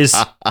whatever is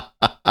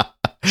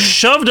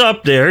shoved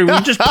up there? Would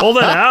you just pull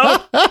that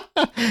out?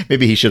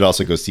 Maybe he should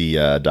also go see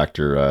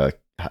Dr.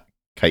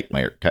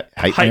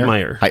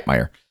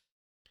 Heitmeyer.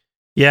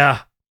 Yeah.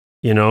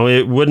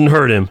 It wouldn't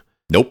hurt him.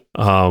 Nope.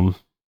 I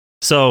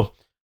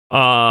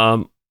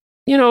don't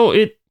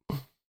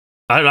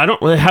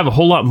really have a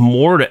whole lot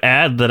more to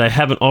add that I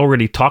haven't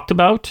already talked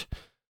about.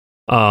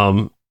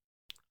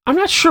 I'm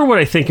not sure what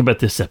I think about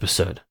this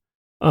episode.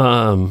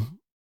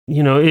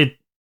 It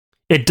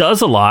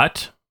does a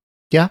lot.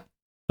 Yeah.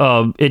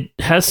 It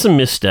has some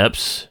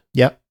missteps.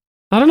 Yeah.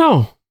 I don't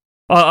know.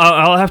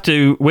 I'll have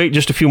to wait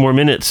just a few more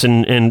minutes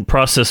and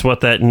process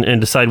what that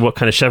and decide what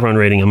kind of Chevron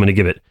rating I'm going to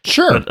give it.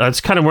 Sure. But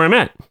that's kind of where I'm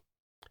at.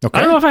 Okay.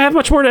 I don't know if I have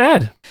much more to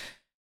add.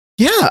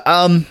 Yeah.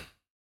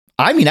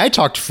 I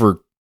talked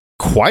for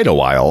quite a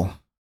while.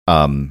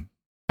 I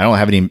don't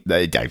have any.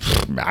 I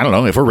don't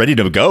know if we're ready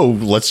to go.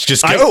 Let's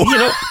just go.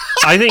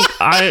 I think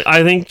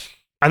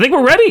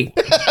we're ready.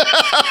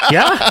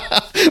 Yeah.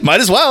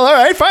 Might as well. All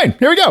right, fine.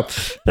 Here we go.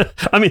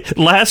 I mean,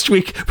 last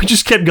week we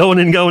just kept going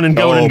and going and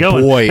going and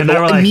going. Boy. And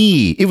now we're like,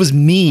 It was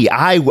me.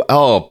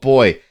 Oh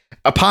boy.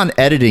 Upon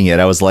editing it,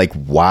 I was like,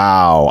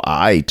 wow,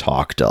 I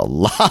talked a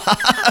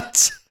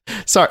lot.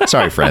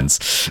 Sorry,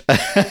 friends.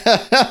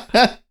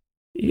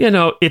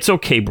 It's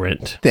okay,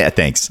 Brent. Yeah,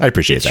 thanks. I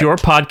appreciate it's that. It's your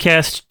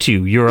podcast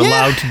too. You're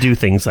allowed to do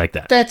things like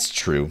that. That's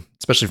true,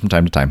 especially from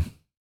time to time.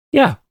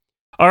 Yeah.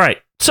 All right.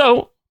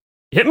 So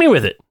hit me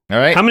with it. All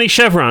right. How many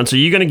chevrons are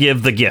you going to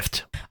give the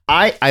gift?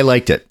 I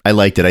liked it.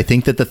 I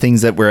think that the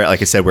things that were,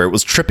 like I said, where it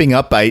was tripping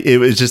up,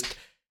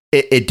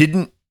 it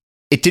didn't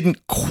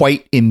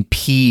quite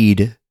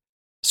impede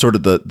sort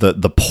of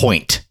the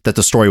point that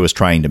the story was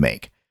trying to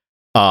make.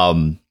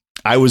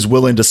 I was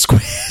willing to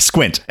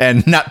squint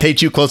and not pay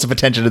too close of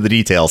attention to the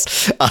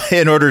details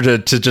in order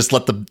to just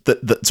let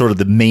the sort of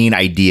the main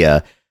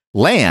idea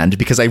land,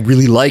 because I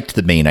really liked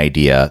the main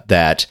idea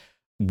that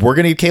we're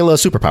going to give Kayla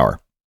a superpower.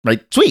 Right?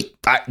 Sweet.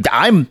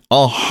 I'm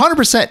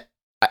 100%.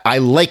 I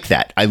like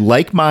that. I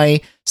like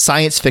my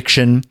science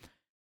fiction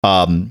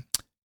having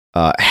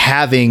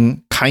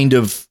kind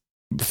of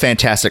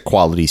fantastic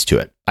qualities to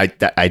it.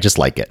 I just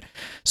like it.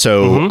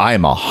 So I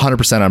am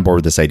 100% on board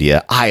with this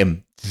idea. I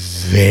am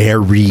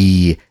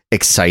very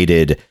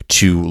excited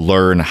to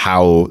learn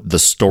how the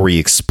story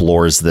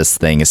explores this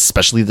thing,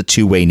 especially the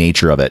two-way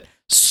nature of it.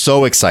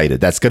 So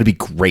excited. That's going to be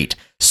great.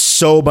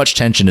 So much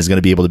tension is going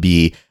to be able to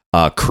be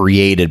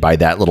created by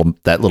that little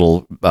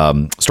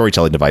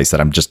storytelling device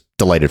that I'm just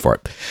delighted for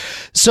it.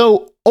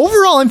 So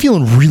overall, I'm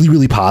feeling really,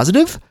 really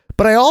positive,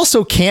 but I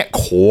also can't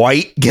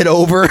quite get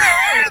over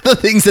the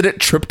things that it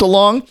tripped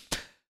along.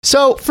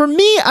 So for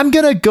me, I'm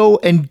going to go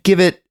and give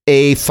it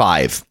a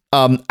 5.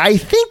 I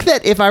think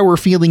that if I were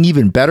feeling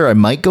even better, I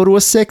might go to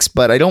a 6,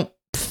 but I don't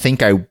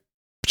think I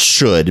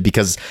should,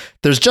 because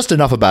there's just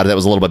enough about it that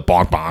was a little bit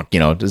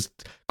bonk, just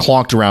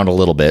clonked around a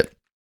little bit.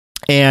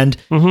 And,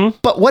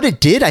 but what it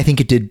did, I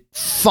think it did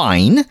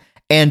fine.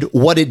 And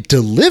what it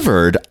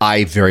delivered,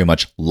 I very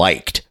much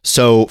liked.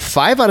 So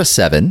 5 out of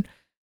 7.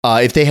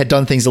 If they had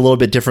done things a little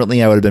bit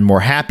differently, I would have been more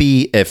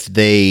happy. If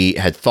they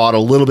had thought a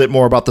little bit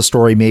more about the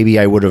story, maybe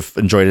I would have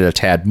enjoyed it a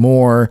tad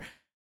more.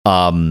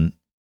 I'm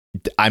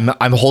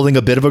holding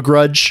a bit of a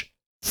grudge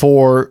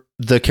for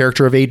the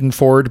character of Aiden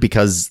Ford,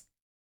 because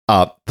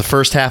the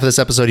first half of this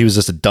episode, he was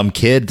just a dumb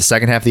kid. The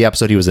second half of the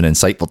episode, he was an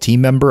insightful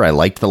team member. I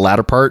liked the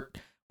latter part.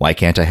 Why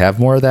can't I have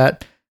more of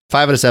that?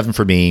 5 out of 7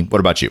 for me. What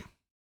about you?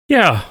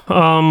 Yeah.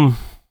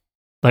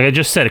 Like I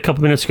just said a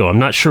couple minutes ago, I'm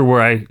not sure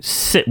where I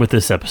sit with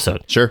this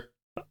episode. Sure.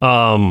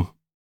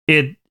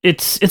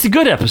 It's a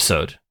good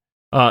episode.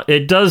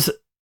 It does.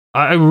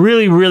 I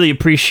really, really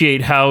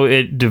appreciate how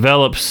it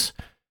develops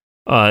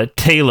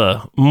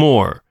Tayla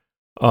more.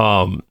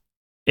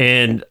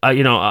 And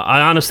I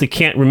honestly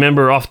can't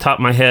remember off the top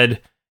of my head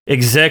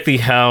exactly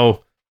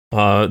how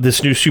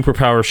this new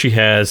superpower she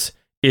has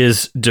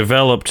is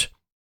developed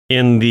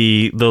in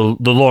the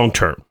long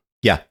term.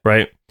 Yeah.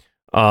 Right.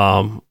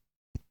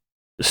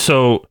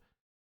 So,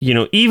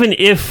 even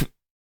if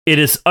it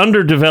is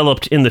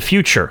underdeveloped in the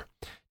future,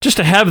 just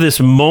to have this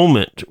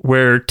moment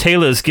where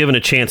Tayla is given a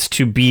chance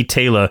to be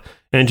Tayla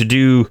and to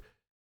do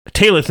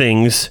Tayla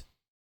things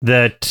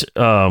that,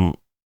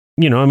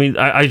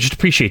 I just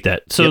appreciate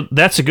that. So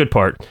that's a good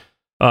part.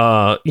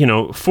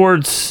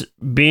 Ford's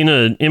being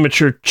an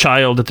immature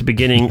child at the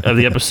beginning of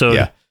the episode.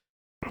 Yeah.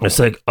 It's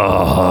like,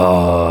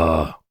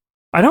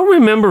 I don't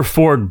remember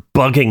Ford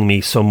bugging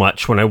me so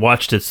much when I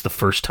watched it the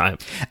first time.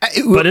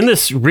 But in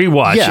this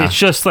rewatch, it's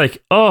just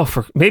like,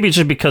 maybe it's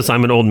just because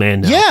I'm an old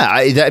man now. Yeah,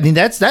 I mean,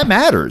 that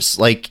matters.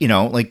 Like,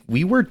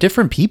 we were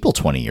different people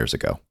 20 years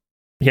ago.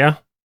 Yeah.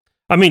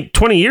 I mean,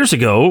 20 years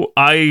ago,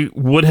 I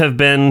would have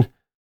been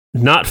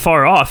not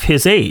far off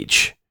his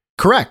age.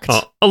 Correct.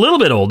 A little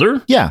bit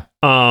older. Yeah.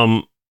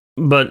 But,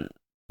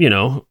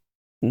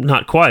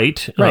 not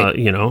quite. Right.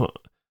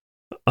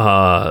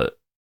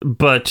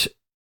 But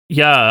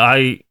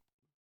yeah,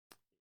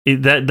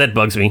 that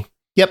bugs me.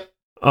 Yep.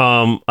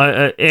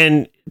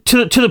 And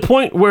to the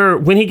point where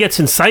when he gets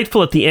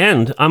insightful at the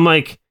end, I'm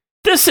like,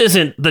 this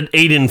isn't the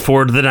Aiden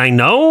Ford that I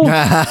know.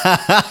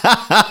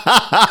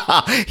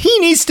 He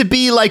needs to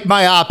be like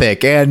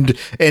myopic and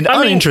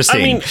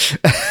uninteresting.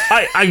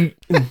 I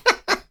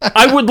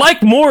would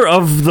like more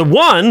of the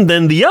one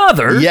than the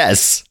other.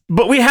 Yes.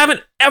 But we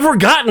haven't ever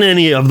gotten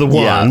any of the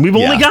one. Yeah, We've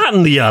only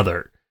gotten the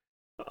other.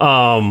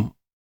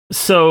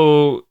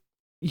 So,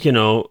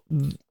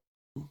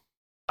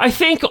 I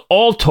think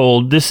all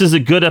told, this is a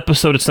good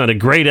episode. It's not a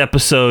great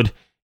episode.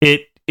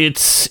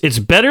 It's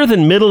better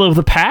than middle of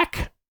the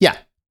pack. Yeah.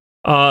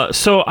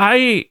 So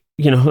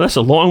that's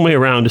a long way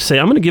around to say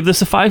I'm going to give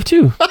this a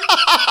 5-2.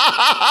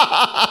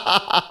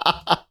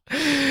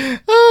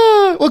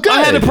 Well, good.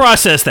 I had to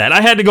process that.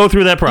 I had to go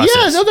through that process.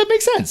 Yeah, no, that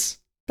makes sense.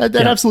 That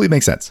absolutely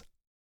makes sense.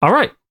 All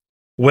right.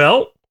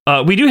 Well,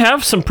 we do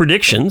have some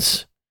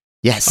predictions.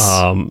 Yes.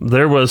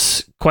 There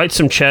was quite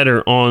some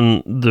chatter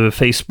on the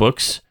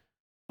Facebooks.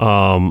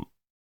 I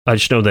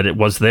just know that it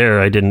was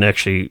there. I didn't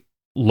actually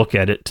look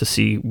at it to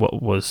see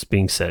what was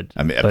being said.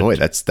 I mean, boy,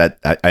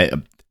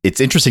 it's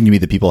interesting to me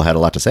that people had a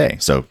lot to say.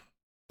 So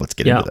let's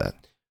get into that.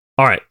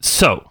 All right.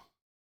 So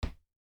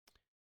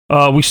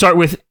we start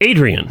with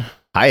Adrian.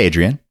 Hi,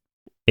 Adrian.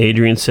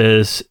 Adrian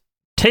says,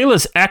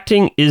 Tayla's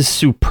acting is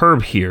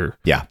superb here.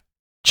 Yeah.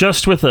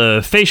 Just with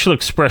a facial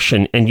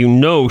expression, and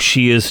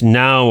she is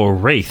now a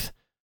Wraith.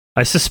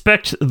 I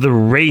suspect the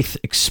Wraith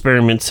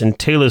experiments and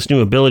Tayla's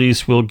new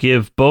abilities will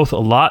give both a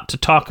lot to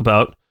talk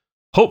about.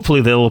 Hopefully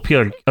they'll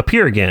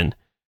appear again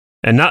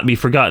and not be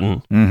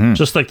forgotten. Mm-hmm.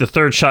 Just like the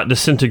third shot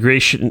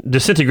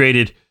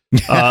disintegrated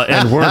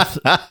and weren't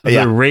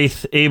the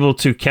Wraith able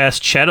to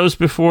cast shadows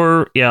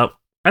before? Yeah,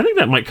 I think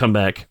that might come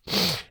back.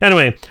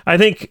 Anyway, I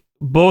think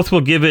both will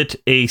give it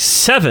a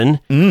 7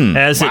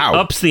 as it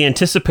ups the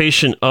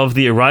anticipation of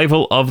the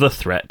arrival of the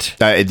threat.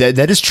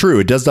 That is true.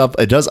 It does up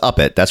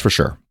it, that's for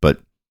sure, but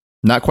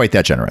not quite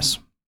that generous.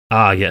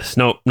 Yes.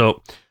 No.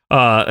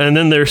 And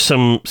then there's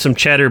some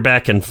chatter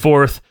back and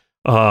forth.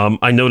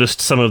 I noticed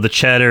some of the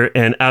chatter,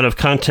 and out of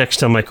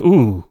context, I'm like,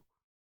 ooh.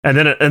 And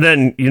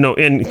then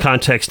in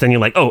context, then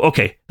you're like, oh,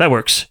 okay, that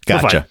works.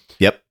 Gotcha.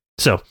 Yep.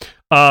 So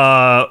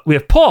we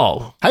have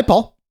Paul. Hi,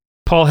 Paul.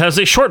 Paul has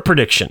a short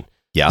prediction.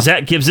 Yeah.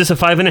 Zach gives this a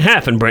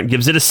 5.5, and Brent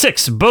gives it a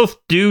 6, both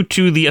due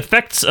to the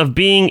effects of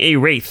being a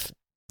Wraith.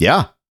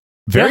 Yeah.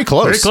 Very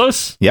close. Very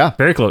close. Yeah.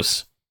 Very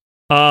close.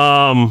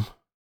 Rowan.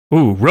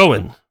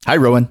 Hi,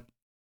 Rowan.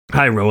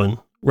 Hi, Rowan.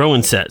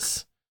 Rowan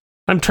says,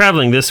 I'm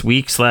traveling this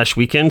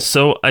week/weekend,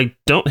 so I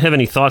don't have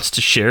any thoughts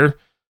to share.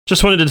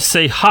 Just wanted to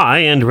say hi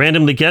and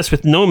randomly guess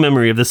with no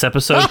memory of this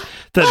episode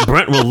that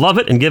Brent will love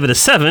it and give it a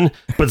 7,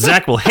 but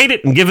Zach will hate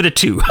it and give it a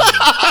 2.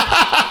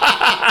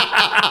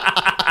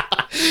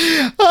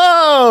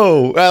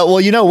 Oh, well,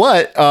 you know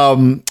what?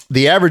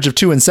 The average of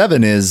 2 and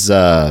 7 is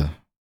 5.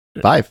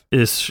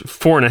 Is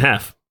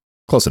 4.5.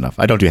 Close enough.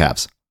 I don't do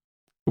halves.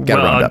 Got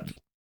to round up.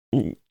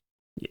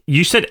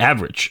 You said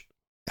average.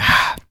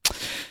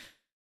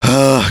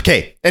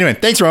 Okay. Anyway,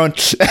 thanks, Rowan.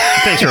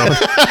 Thanks, Rowan.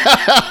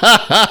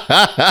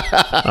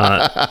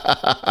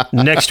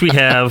 Next, we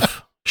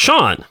have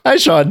Sean. Hi,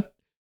 Sean.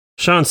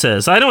 Sean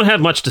says, I don't have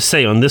much to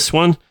say on this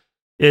one.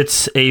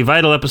 It's a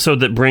vital episode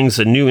that brings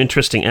a new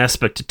interesting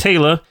aspect to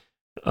Tayla,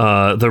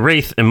 the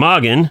Wraith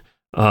Imogen,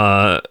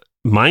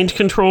 mind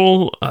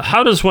control.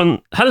 How does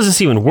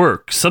this even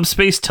work?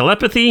 Subspace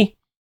telepathy?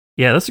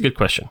 Yeah, that's a good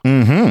question.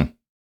 Mm-hmm.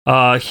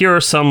 Here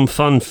are some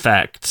fun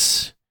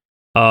facts.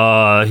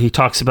 He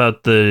talks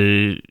about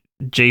the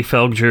J.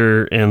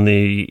 Felger and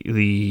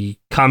the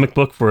comic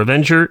book for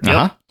Avenger.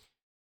 Yep.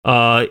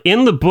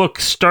 In the book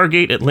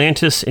Stargate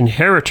Atlantis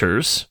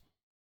Inheritors,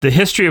 the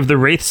history of the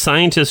Wraith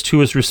scientist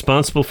who is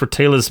responsible for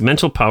Tayla's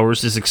mental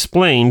powers is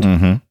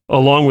explained,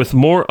 along with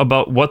more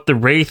about what the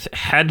Wraith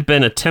had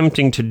been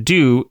attempting to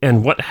do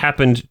and what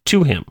happened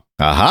to him.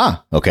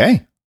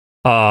 Okay.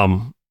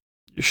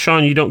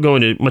 Sean, you don't go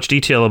into much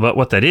detail about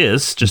what that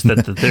is, just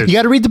that there's... You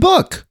got to read the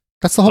book.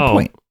 That's the whole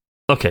point.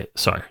 Okay,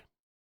 sorry.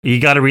 You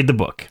got to read the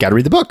book. Got to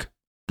read the book.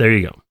 There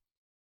you go.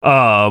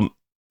 And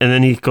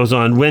then he goes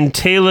on, when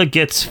Tayla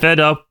gets fed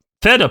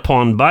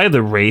upon by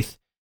the Wraith,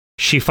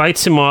 she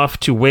fights him off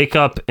to wake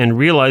up and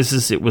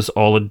realizes it was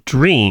all a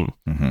dream.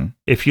 Mm-hmm.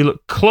 If you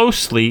look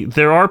closely,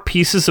 there are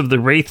pieces of the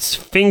Wraith's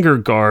finger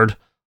guard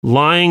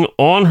lying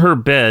on her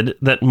bed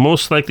that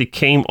most likely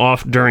came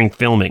off during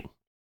filming.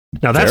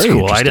 Now that's Very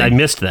cool. I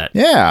missed that.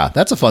 Yeah,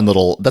 that's a fun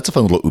little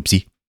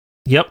oopsie.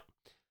 Yep.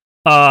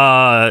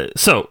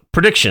 So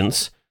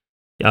predictions.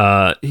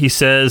 He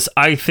says,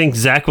 I think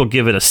Zach will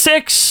give it a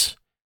 6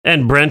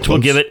 and Brent will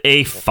give it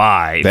a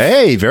 5.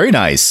 Hey, very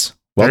nice.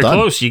 Well very done.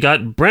 Close. You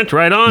got Brent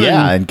right on.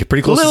 Yeah, and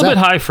pretty close. A little bit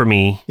high for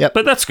me. Yep.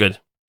 But that's good.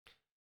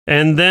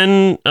 And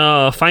then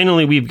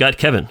finally, we've got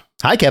Kevin.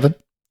 Hi, Kevin.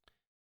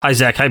 Hi,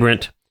 Zach. Hi,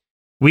 Brent.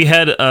 We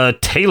had a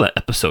Tayla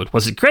episode.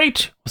 Was it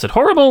great? Was it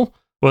horrible?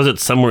 Was it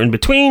somewhere in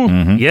between?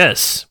 Mm-hmm.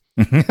 Yes.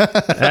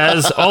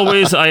 As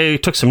always, I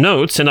took some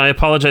notes, and I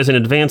apologize in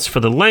advance for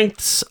the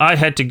lengths I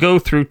had to go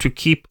through to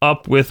keep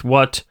up with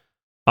what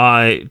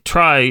I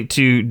try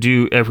to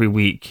do every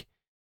week.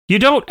 You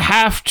don't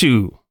have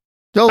to.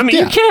 Well, I mean,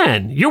 you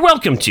can. You're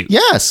welcome to.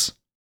 Yes.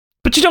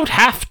 But you don't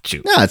have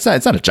to. No, it's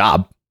not a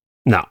job.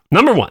 No.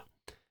 Number one,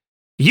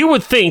 you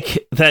would think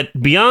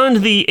that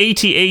beyond the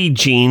ATA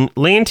gene,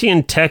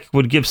 Lantean tech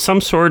would give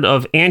some sort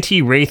of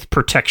anti-wraith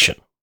protection.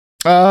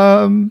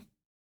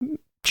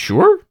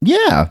 Sure.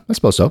 Yeah, I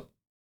suppose so.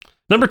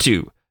 Number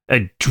two,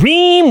 a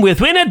dream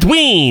within a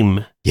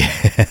dream.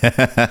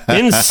 Yeah.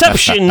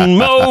 Inception,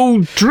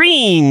 mo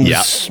dreams,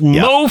 Yep.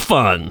 mo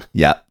fun.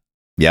 Yep.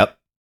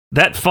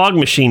 That fog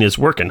machine is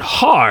working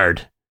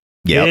hard.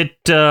 Yep.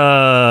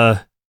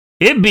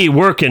 It'd be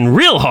working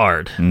real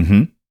hard.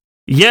 Mm-hmm.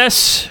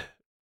 Yes.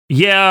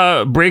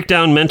 Yeah, break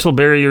down mental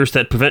barriers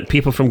that prevent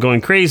people from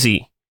going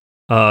crazy.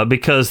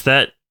 Because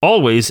that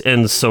always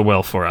ends so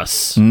well for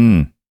us.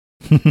 Mm.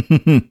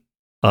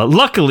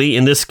 Luckily,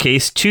 in this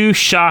case, 2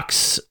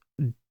 shocks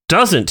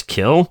doesn't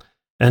kill,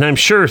 and I'm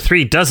sure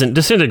 3 doesn't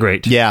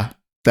disintegrate. Yeah.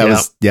 That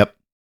was, yep.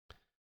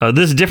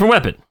 This is a different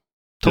weapon.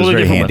 Totally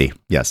very different handy.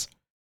 weapon. Yes.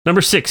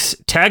 Number 6,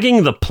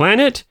 tagging the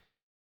planet.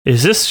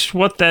 Is this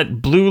what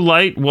that blue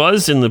light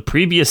was in the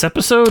previous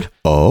episode?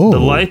 Oh. The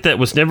light that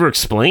was never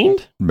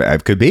explained?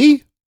 Could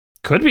be.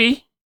 Could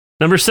be.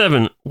 Number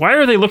 7, why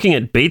are they looking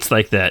at Bates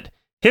like that?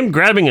 Him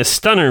grabbing a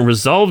stunner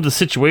resolved the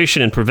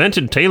situation and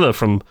prevented Taylor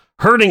from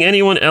hurting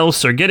anyone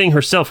else or getting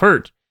herself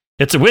hurt.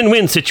 It's a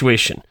win-win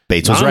situation.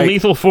 Bates was right.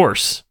 Non-lethal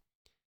force.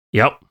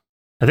 Yep.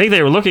 I think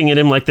they were looking at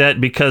him like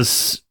that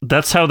because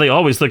that's how they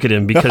always look at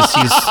him, because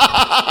he's...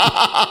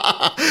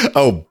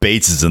 Oh,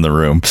 Bates is in the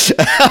room.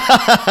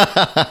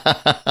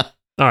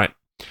 All right.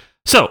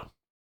 So,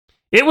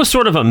 it was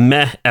sort of a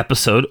meh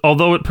episode,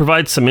 although it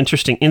provides some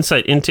interesting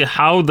insight into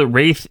how the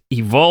Wraith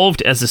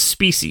evolved as a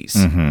species.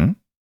 Mm-hmm.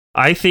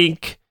 I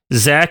think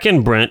Zach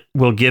and Brent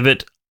will give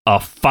it a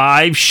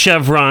 5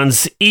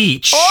 chevrons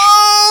each.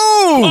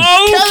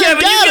 Oh!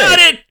 Kevin, you got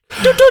it!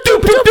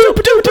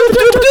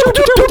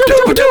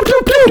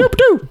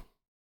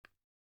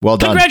 Well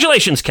done.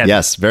 Congratulations, Kevin.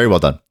 Yes, very well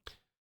done.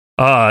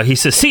 He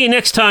says, see you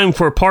next time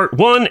for part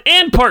 1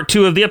 and part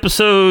 2 of the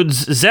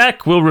episodes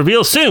Zach will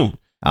reveal soon.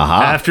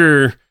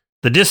 After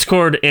the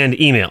Discord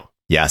and email.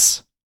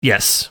 Yes.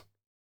 Yes.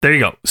 There you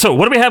go. So,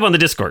 what do we have on the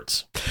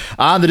Discords?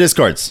 On the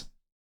Discords.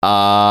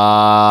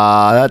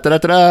 Gotta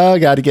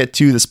get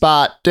to the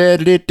spot.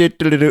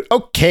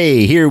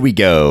 Okay, here we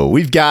go.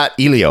 We've got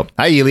Elio.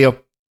 Hi, Elio.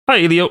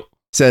 Hi, Elio.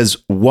 Says,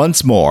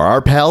 once more,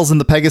 our pals in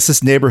the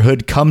Pegasus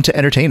neighborhood come to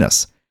entertain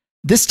us.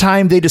 This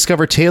time, they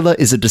discover Taylor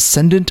is a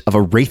descendant of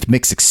a Wraith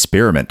Mix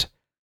experiment.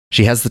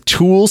 She has the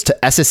tools to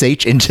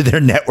SSH into their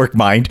network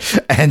mind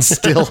and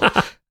steal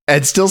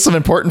some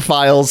important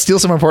files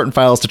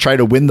to try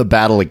to win the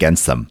battle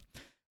against them.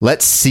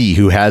 Let's see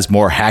who has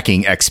more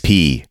hacking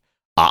XP.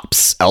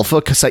 Ops,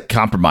 Alpha Site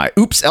Compromise.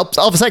 Oops,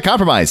 Alpha Site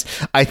Compromise.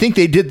 I think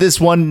they did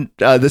this one.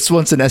 This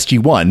one's in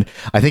SG1.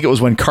 I think it was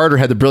when Carter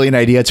had the brilliant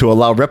idea to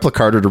allow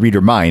Replicarter to read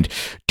her mind.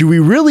 Do we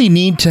really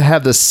need to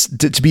have this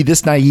to be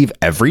this naive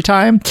every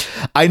time?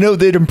 I know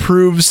that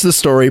improves the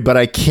story, but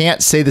I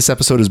can't say this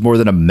episode is more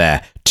than a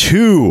meh.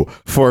 2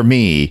 for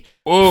me.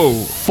 Whoa.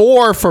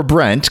 4 for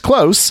Brent.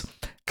 Close.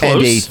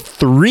 And a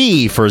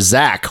 3 for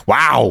Zach.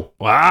 Wow.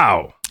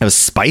 That was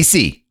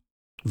spicy.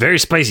 Very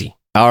spicy.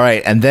 All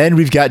right, and then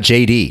we've got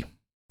JD.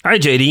 Hi,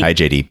 JD. Hi,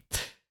 JD.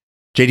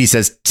 JD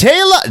says,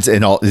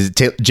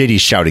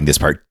 JD's shouting this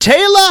part.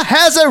 Taylor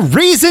has a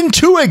reason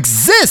to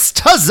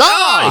exist.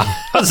 Huzzah!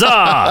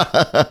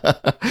 Huzzah!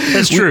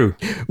 That's true.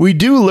 We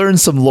do learn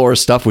some lore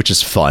stuff, which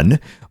is fun,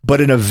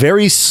 but in a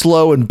very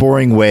slow and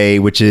boring way,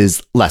 which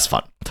is less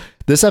fun.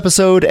 This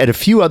episode and a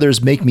few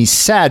others make me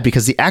sad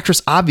because the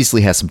actress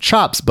obviously has some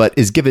chops, but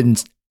is given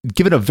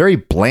a very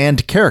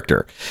bland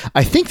character.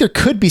 I think there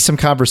could be some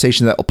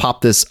conversation that will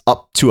pop this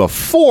up to a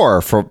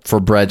 4 for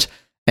Brent,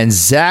 and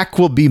Zach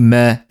will be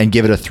meh and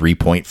give it a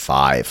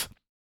 3.5.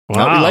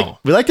 Wow.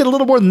 We liked it a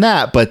little more than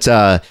that,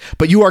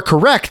 but you are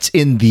correct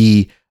in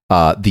the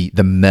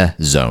meh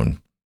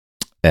zone.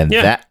 And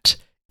that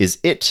is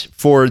it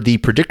for the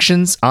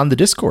predictions on the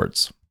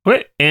Discords.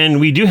 Okay, and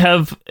we do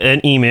have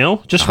an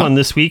email, just one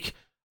this week,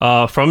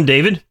 from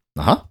David.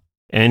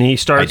 And he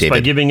starts by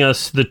giving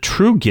us the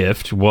true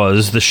gift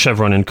was the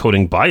Chevron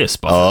encoding bias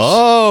buffers.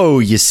 Oh,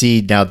 you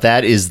see, now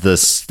that is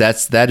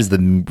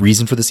the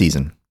reason for the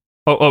season.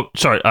 Oh,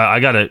 sorry, I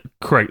got it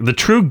correct. The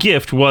true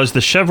gift was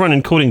the Chevron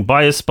encoding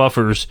bias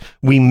buffers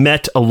we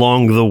met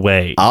along the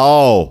way.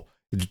 Oh,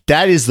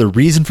 that is the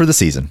reason for the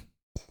season.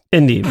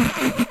 Indeed.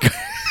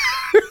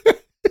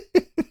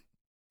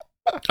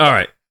 All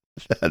right.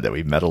 That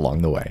we met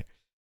along the way.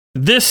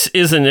 This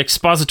is an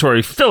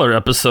expository filler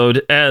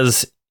episode,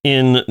 as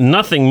in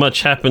nothing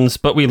much happens,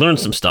 but we learn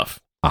some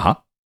stuff.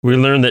 We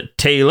learn that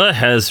Taylor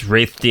has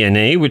Wraith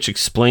DNA, which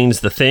explains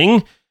the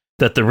thing,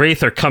 that the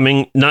Wraith are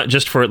coming not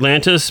just for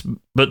Atlantis,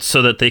 but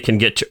so that they can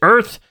get to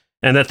Earth,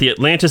 and that the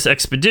Atlantis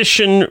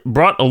expedition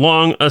brought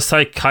along a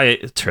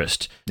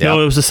psychiatrist.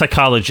 No, it was a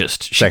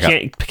psychologist. She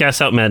can't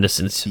pass out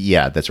medicines.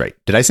 Yeah, that's right.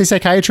 Did I say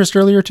psychiatrist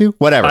earlier too?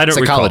 Whatever. I don't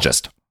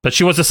psychologist. recall. But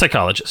she was a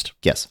psychologist.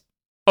 Yes.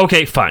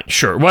 Okay, fine,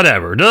 sure,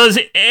 whatever. Does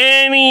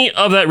any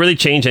of that really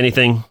change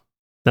anything?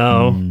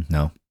 No.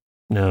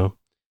 No.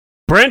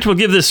 Brent will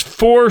give this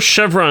 4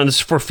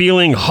 chevrons for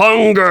feeling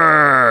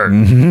hunger.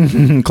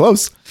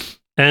 Close.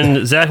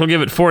 And Zach will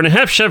give it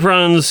 4.5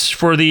 chevrons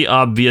for the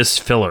obvious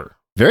filler.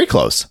 Very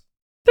close.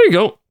 There you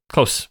go.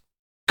 Close.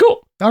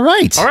 Cool. All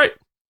right. All right.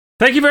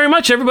 Thank you very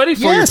much, everybody,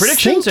 for your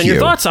predictions and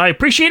your thoughts. I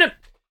appreciate it.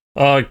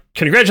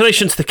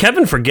 Congratulations to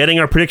Kevin for getting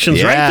our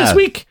predictions right this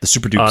week. The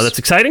super dupes. That's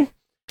exciting.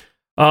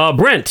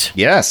 Brent.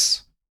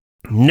 Yes.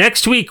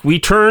 Next week, we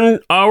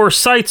turn our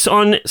sights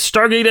on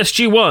Stargate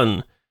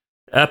SG-1,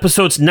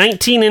 episodes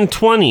 19 and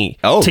 20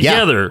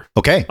 together. Yeah.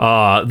 Okay.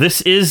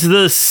 This is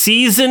the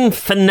season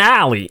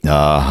finale.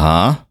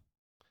 Uh-huh.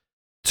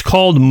 It's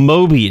called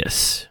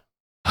Mobius.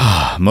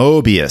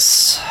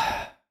 Mobius.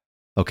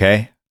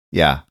 Okay.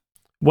 Yeah.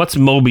 What's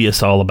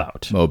Mobius all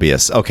about?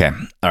 Mobius. Okay.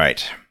 All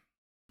right.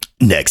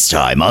 Next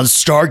time on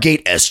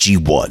Stargate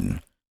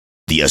SG-1,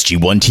 the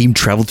SG-1 team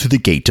traveled through the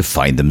gate to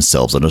find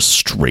themselves on a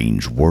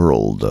strange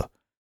world.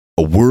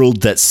 A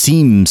world that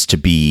seems to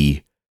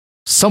be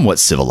somewhat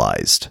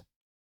civilized.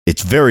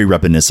 It's very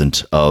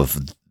reminiscent of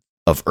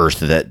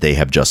Earth that they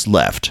have just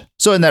left.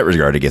 So in that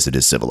regard, I guess it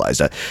is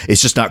civilized.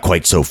 It's just not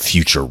quite so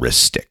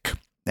futuristic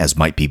as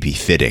might be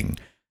befitting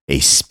a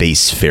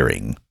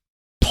spacefaring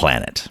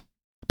planet.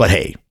 But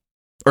hey,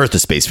 Earth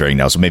is spacefaring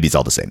now, so maybe it's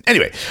all the same.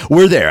 Anyway,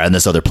 we're there on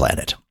this other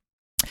planet.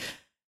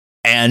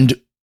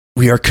 And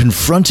we are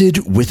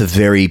confronted with a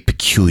very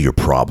peculiar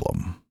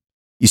problem.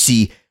 You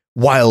see,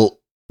 while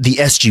the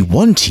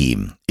SG-1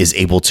 team is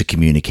able to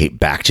communicate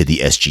back to the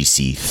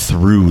SGC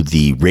through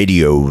the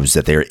radios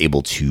that they're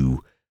able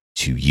to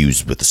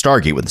use with the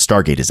Stargate when the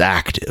Stargate is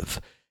active,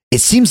 it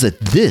seems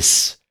that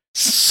this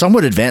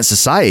somewhat advanced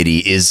society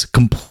is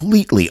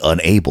completely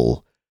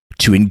unable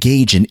to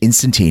engage in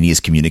instantaneous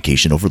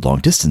communication over long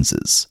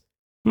distances.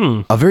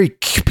 A very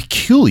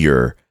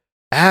peculiar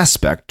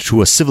aspect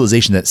to a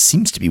civilization that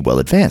seems to be well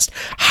advanced.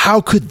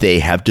 How could they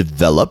have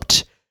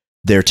developed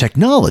their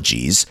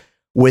technologies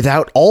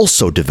without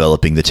also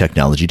developing the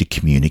technology to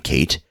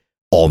communicate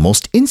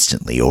almost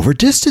instantly over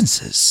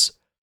distances?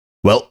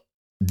 Well,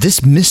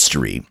 this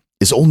mystery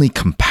is only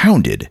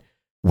compounded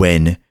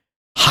when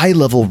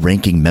high-level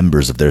ranking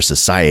members of their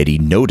society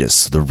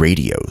notice the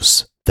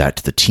radios that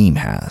the team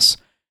has.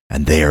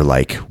 And they are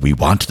like, we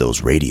want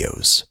those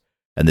radios.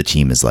 And the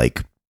team is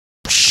like,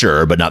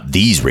 sure, but not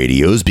these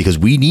radios, because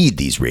we need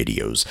these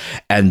radios.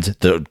 And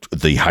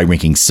the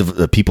high-ranking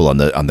people on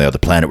the other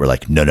planet were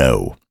like,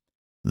 no,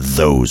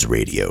 those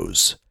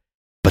radios.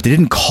 But they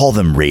didn't call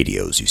them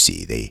radios, you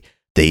see.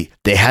 They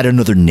had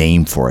another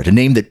name for it, a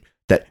name that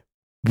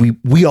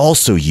we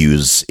also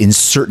use in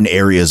certain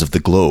areas of the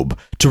globe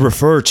to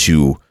refer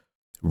to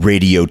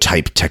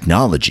radio-type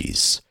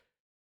technologies.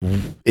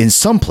 In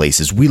some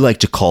places, we like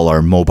to call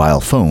our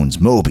mobile phones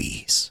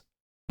Mobies.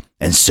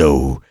 And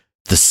so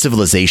the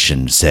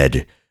civilization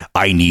said,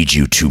 I need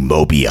you to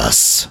Mobi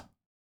us.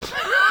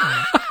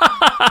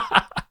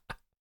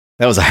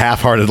 That was a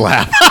half-hearted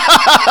laugh.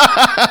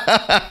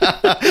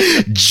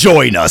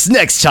 Join us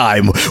next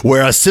time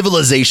where a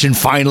civilization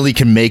finally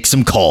can make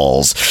some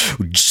calls.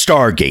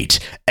 Stargate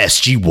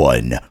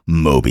SG-1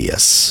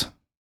 Mobius.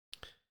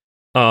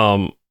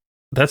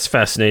 That's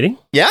fascinating.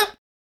 Yeah?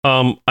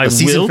 I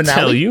will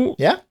tell you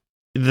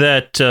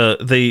that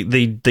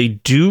they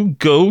do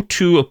go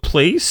to a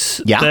place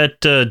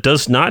that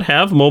does not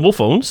have mobile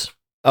phones.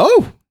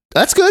 Oh,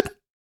 that's good.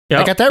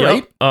 I got that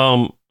right.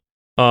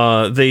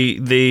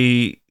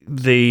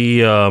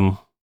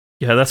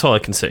 That's all I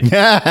can say.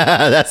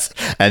 That's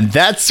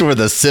where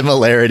the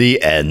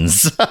similarity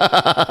ends.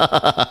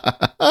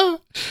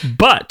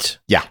 But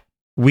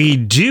we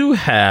do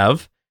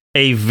have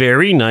a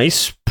very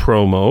nice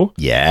promo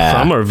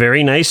from our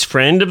very nice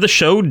friend of the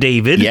show,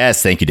 David.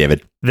 Yes, thank you,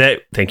 David.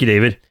 Thank you,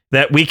 David.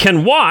 That we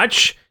can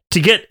watch to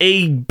get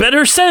a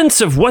better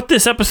sense of what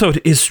this episode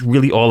is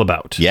really all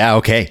about. Yeah,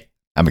 okay.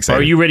 I'm excited.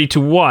 Are you ready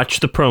to watch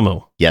the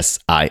promo? Yes,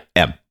 I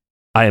am.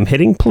 I am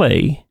hitting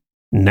play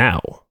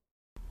now.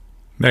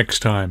 Next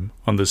time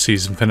on the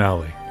season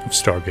finale of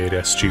Stargate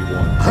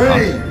SG-1.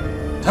 Hey,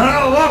 turn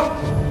up!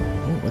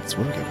 What do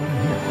we got going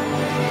on here?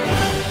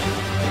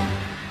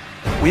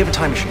 We have a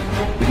time machine.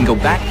 We can go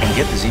back and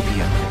get the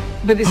ZPM.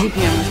 But the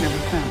ZPM was never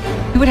found.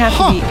 We would have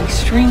to be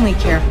extremely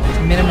careful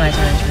to minimize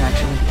our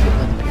interaction with the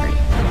people in the period.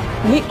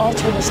 We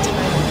alter this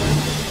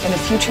timeline, and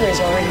the future is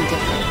already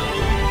different.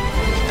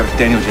 Dr.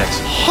 Daniel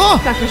Jackson.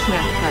 Dr.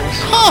 Smith,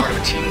 Part of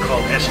a team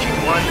called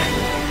SG-1,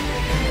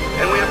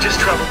 and we have just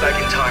traveled back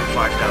in time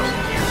 5,000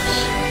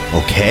 years.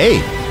 Okay.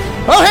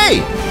 Oh,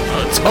 hey!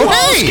 It's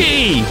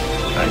Kowalski! Hey!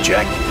 Hi,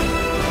 Jack.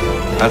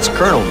 That's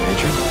Colonel,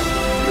 Major.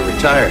 You're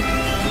retired.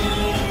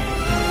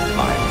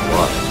 I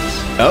was.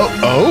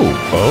 Uh-oh.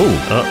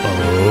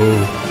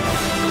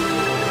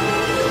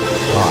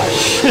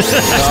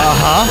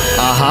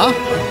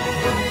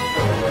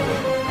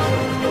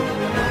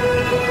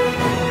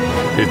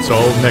 It's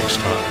all next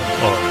time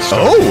on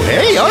Stargate. Oh,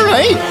 hey, all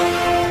right.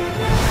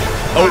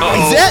 Is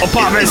that a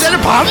promise? Is that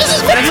a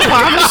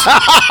promise?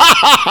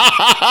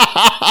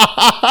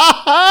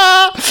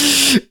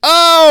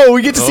 Oh, Oh,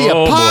 we get to see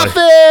Oh, boy.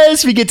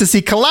 Apophis. We get to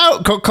see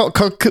Kalowski.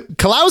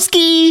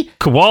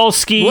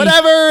 Kowalski.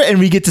 Whatever. And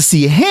we get to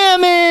see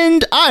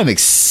Hammond. I'm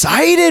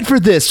excited for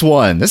this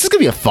one. This is going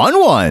to be a fun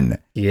one.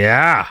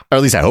 Yeah. Or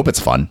at least I hope it's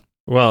fun.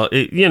 Well,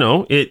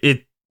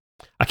 I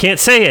can't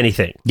say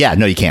anything. Yeah,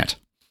 no, you can't.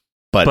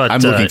 But I'm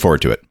looking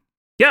forward to it.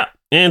 Yeah.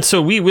 And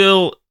so we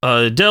will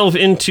delve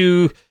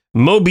into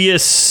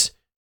Mobius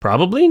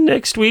probably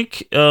next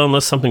week,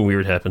 unless something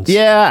weird happens.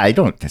 Yeah, I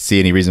don't see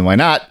any reason why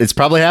not. It's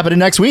probably happening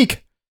next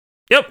week.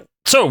 Yep.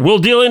 So we'll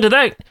deal into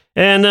that.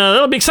 And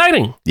that'll be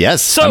exciting.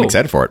 Yes, So- I'm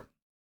excited for it.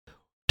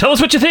 Tell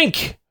us what you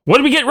think. What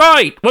did we get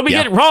right? What did we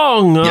get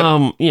wrong?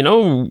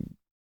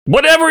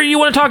 Whatever you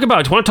want to talk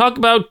about. You want to talk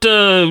about,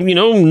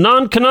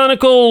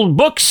 non-canonical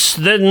books?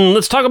 Then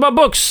let's talk about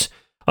books.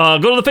 Go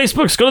to the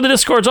Facebooks, go to the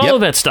Discords, all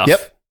of that stuff.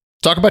 Yep.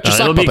 Talk about your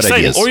It'll sock be puppet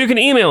exciting. ideas. Or you can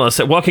email us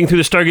at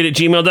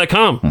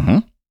walkingthroughthestargate@gmail.com. Mm-hmm.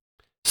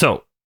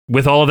 So,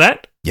 with all of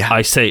that,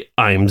 I say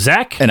I'm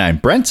Zach. And I'm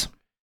Brent.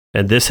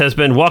 And this has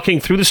been Walking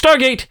Through the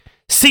Stargate.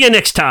 See you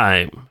next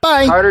time.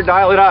 Bye. Carter,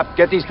 dial it up.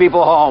 Get these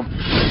people home.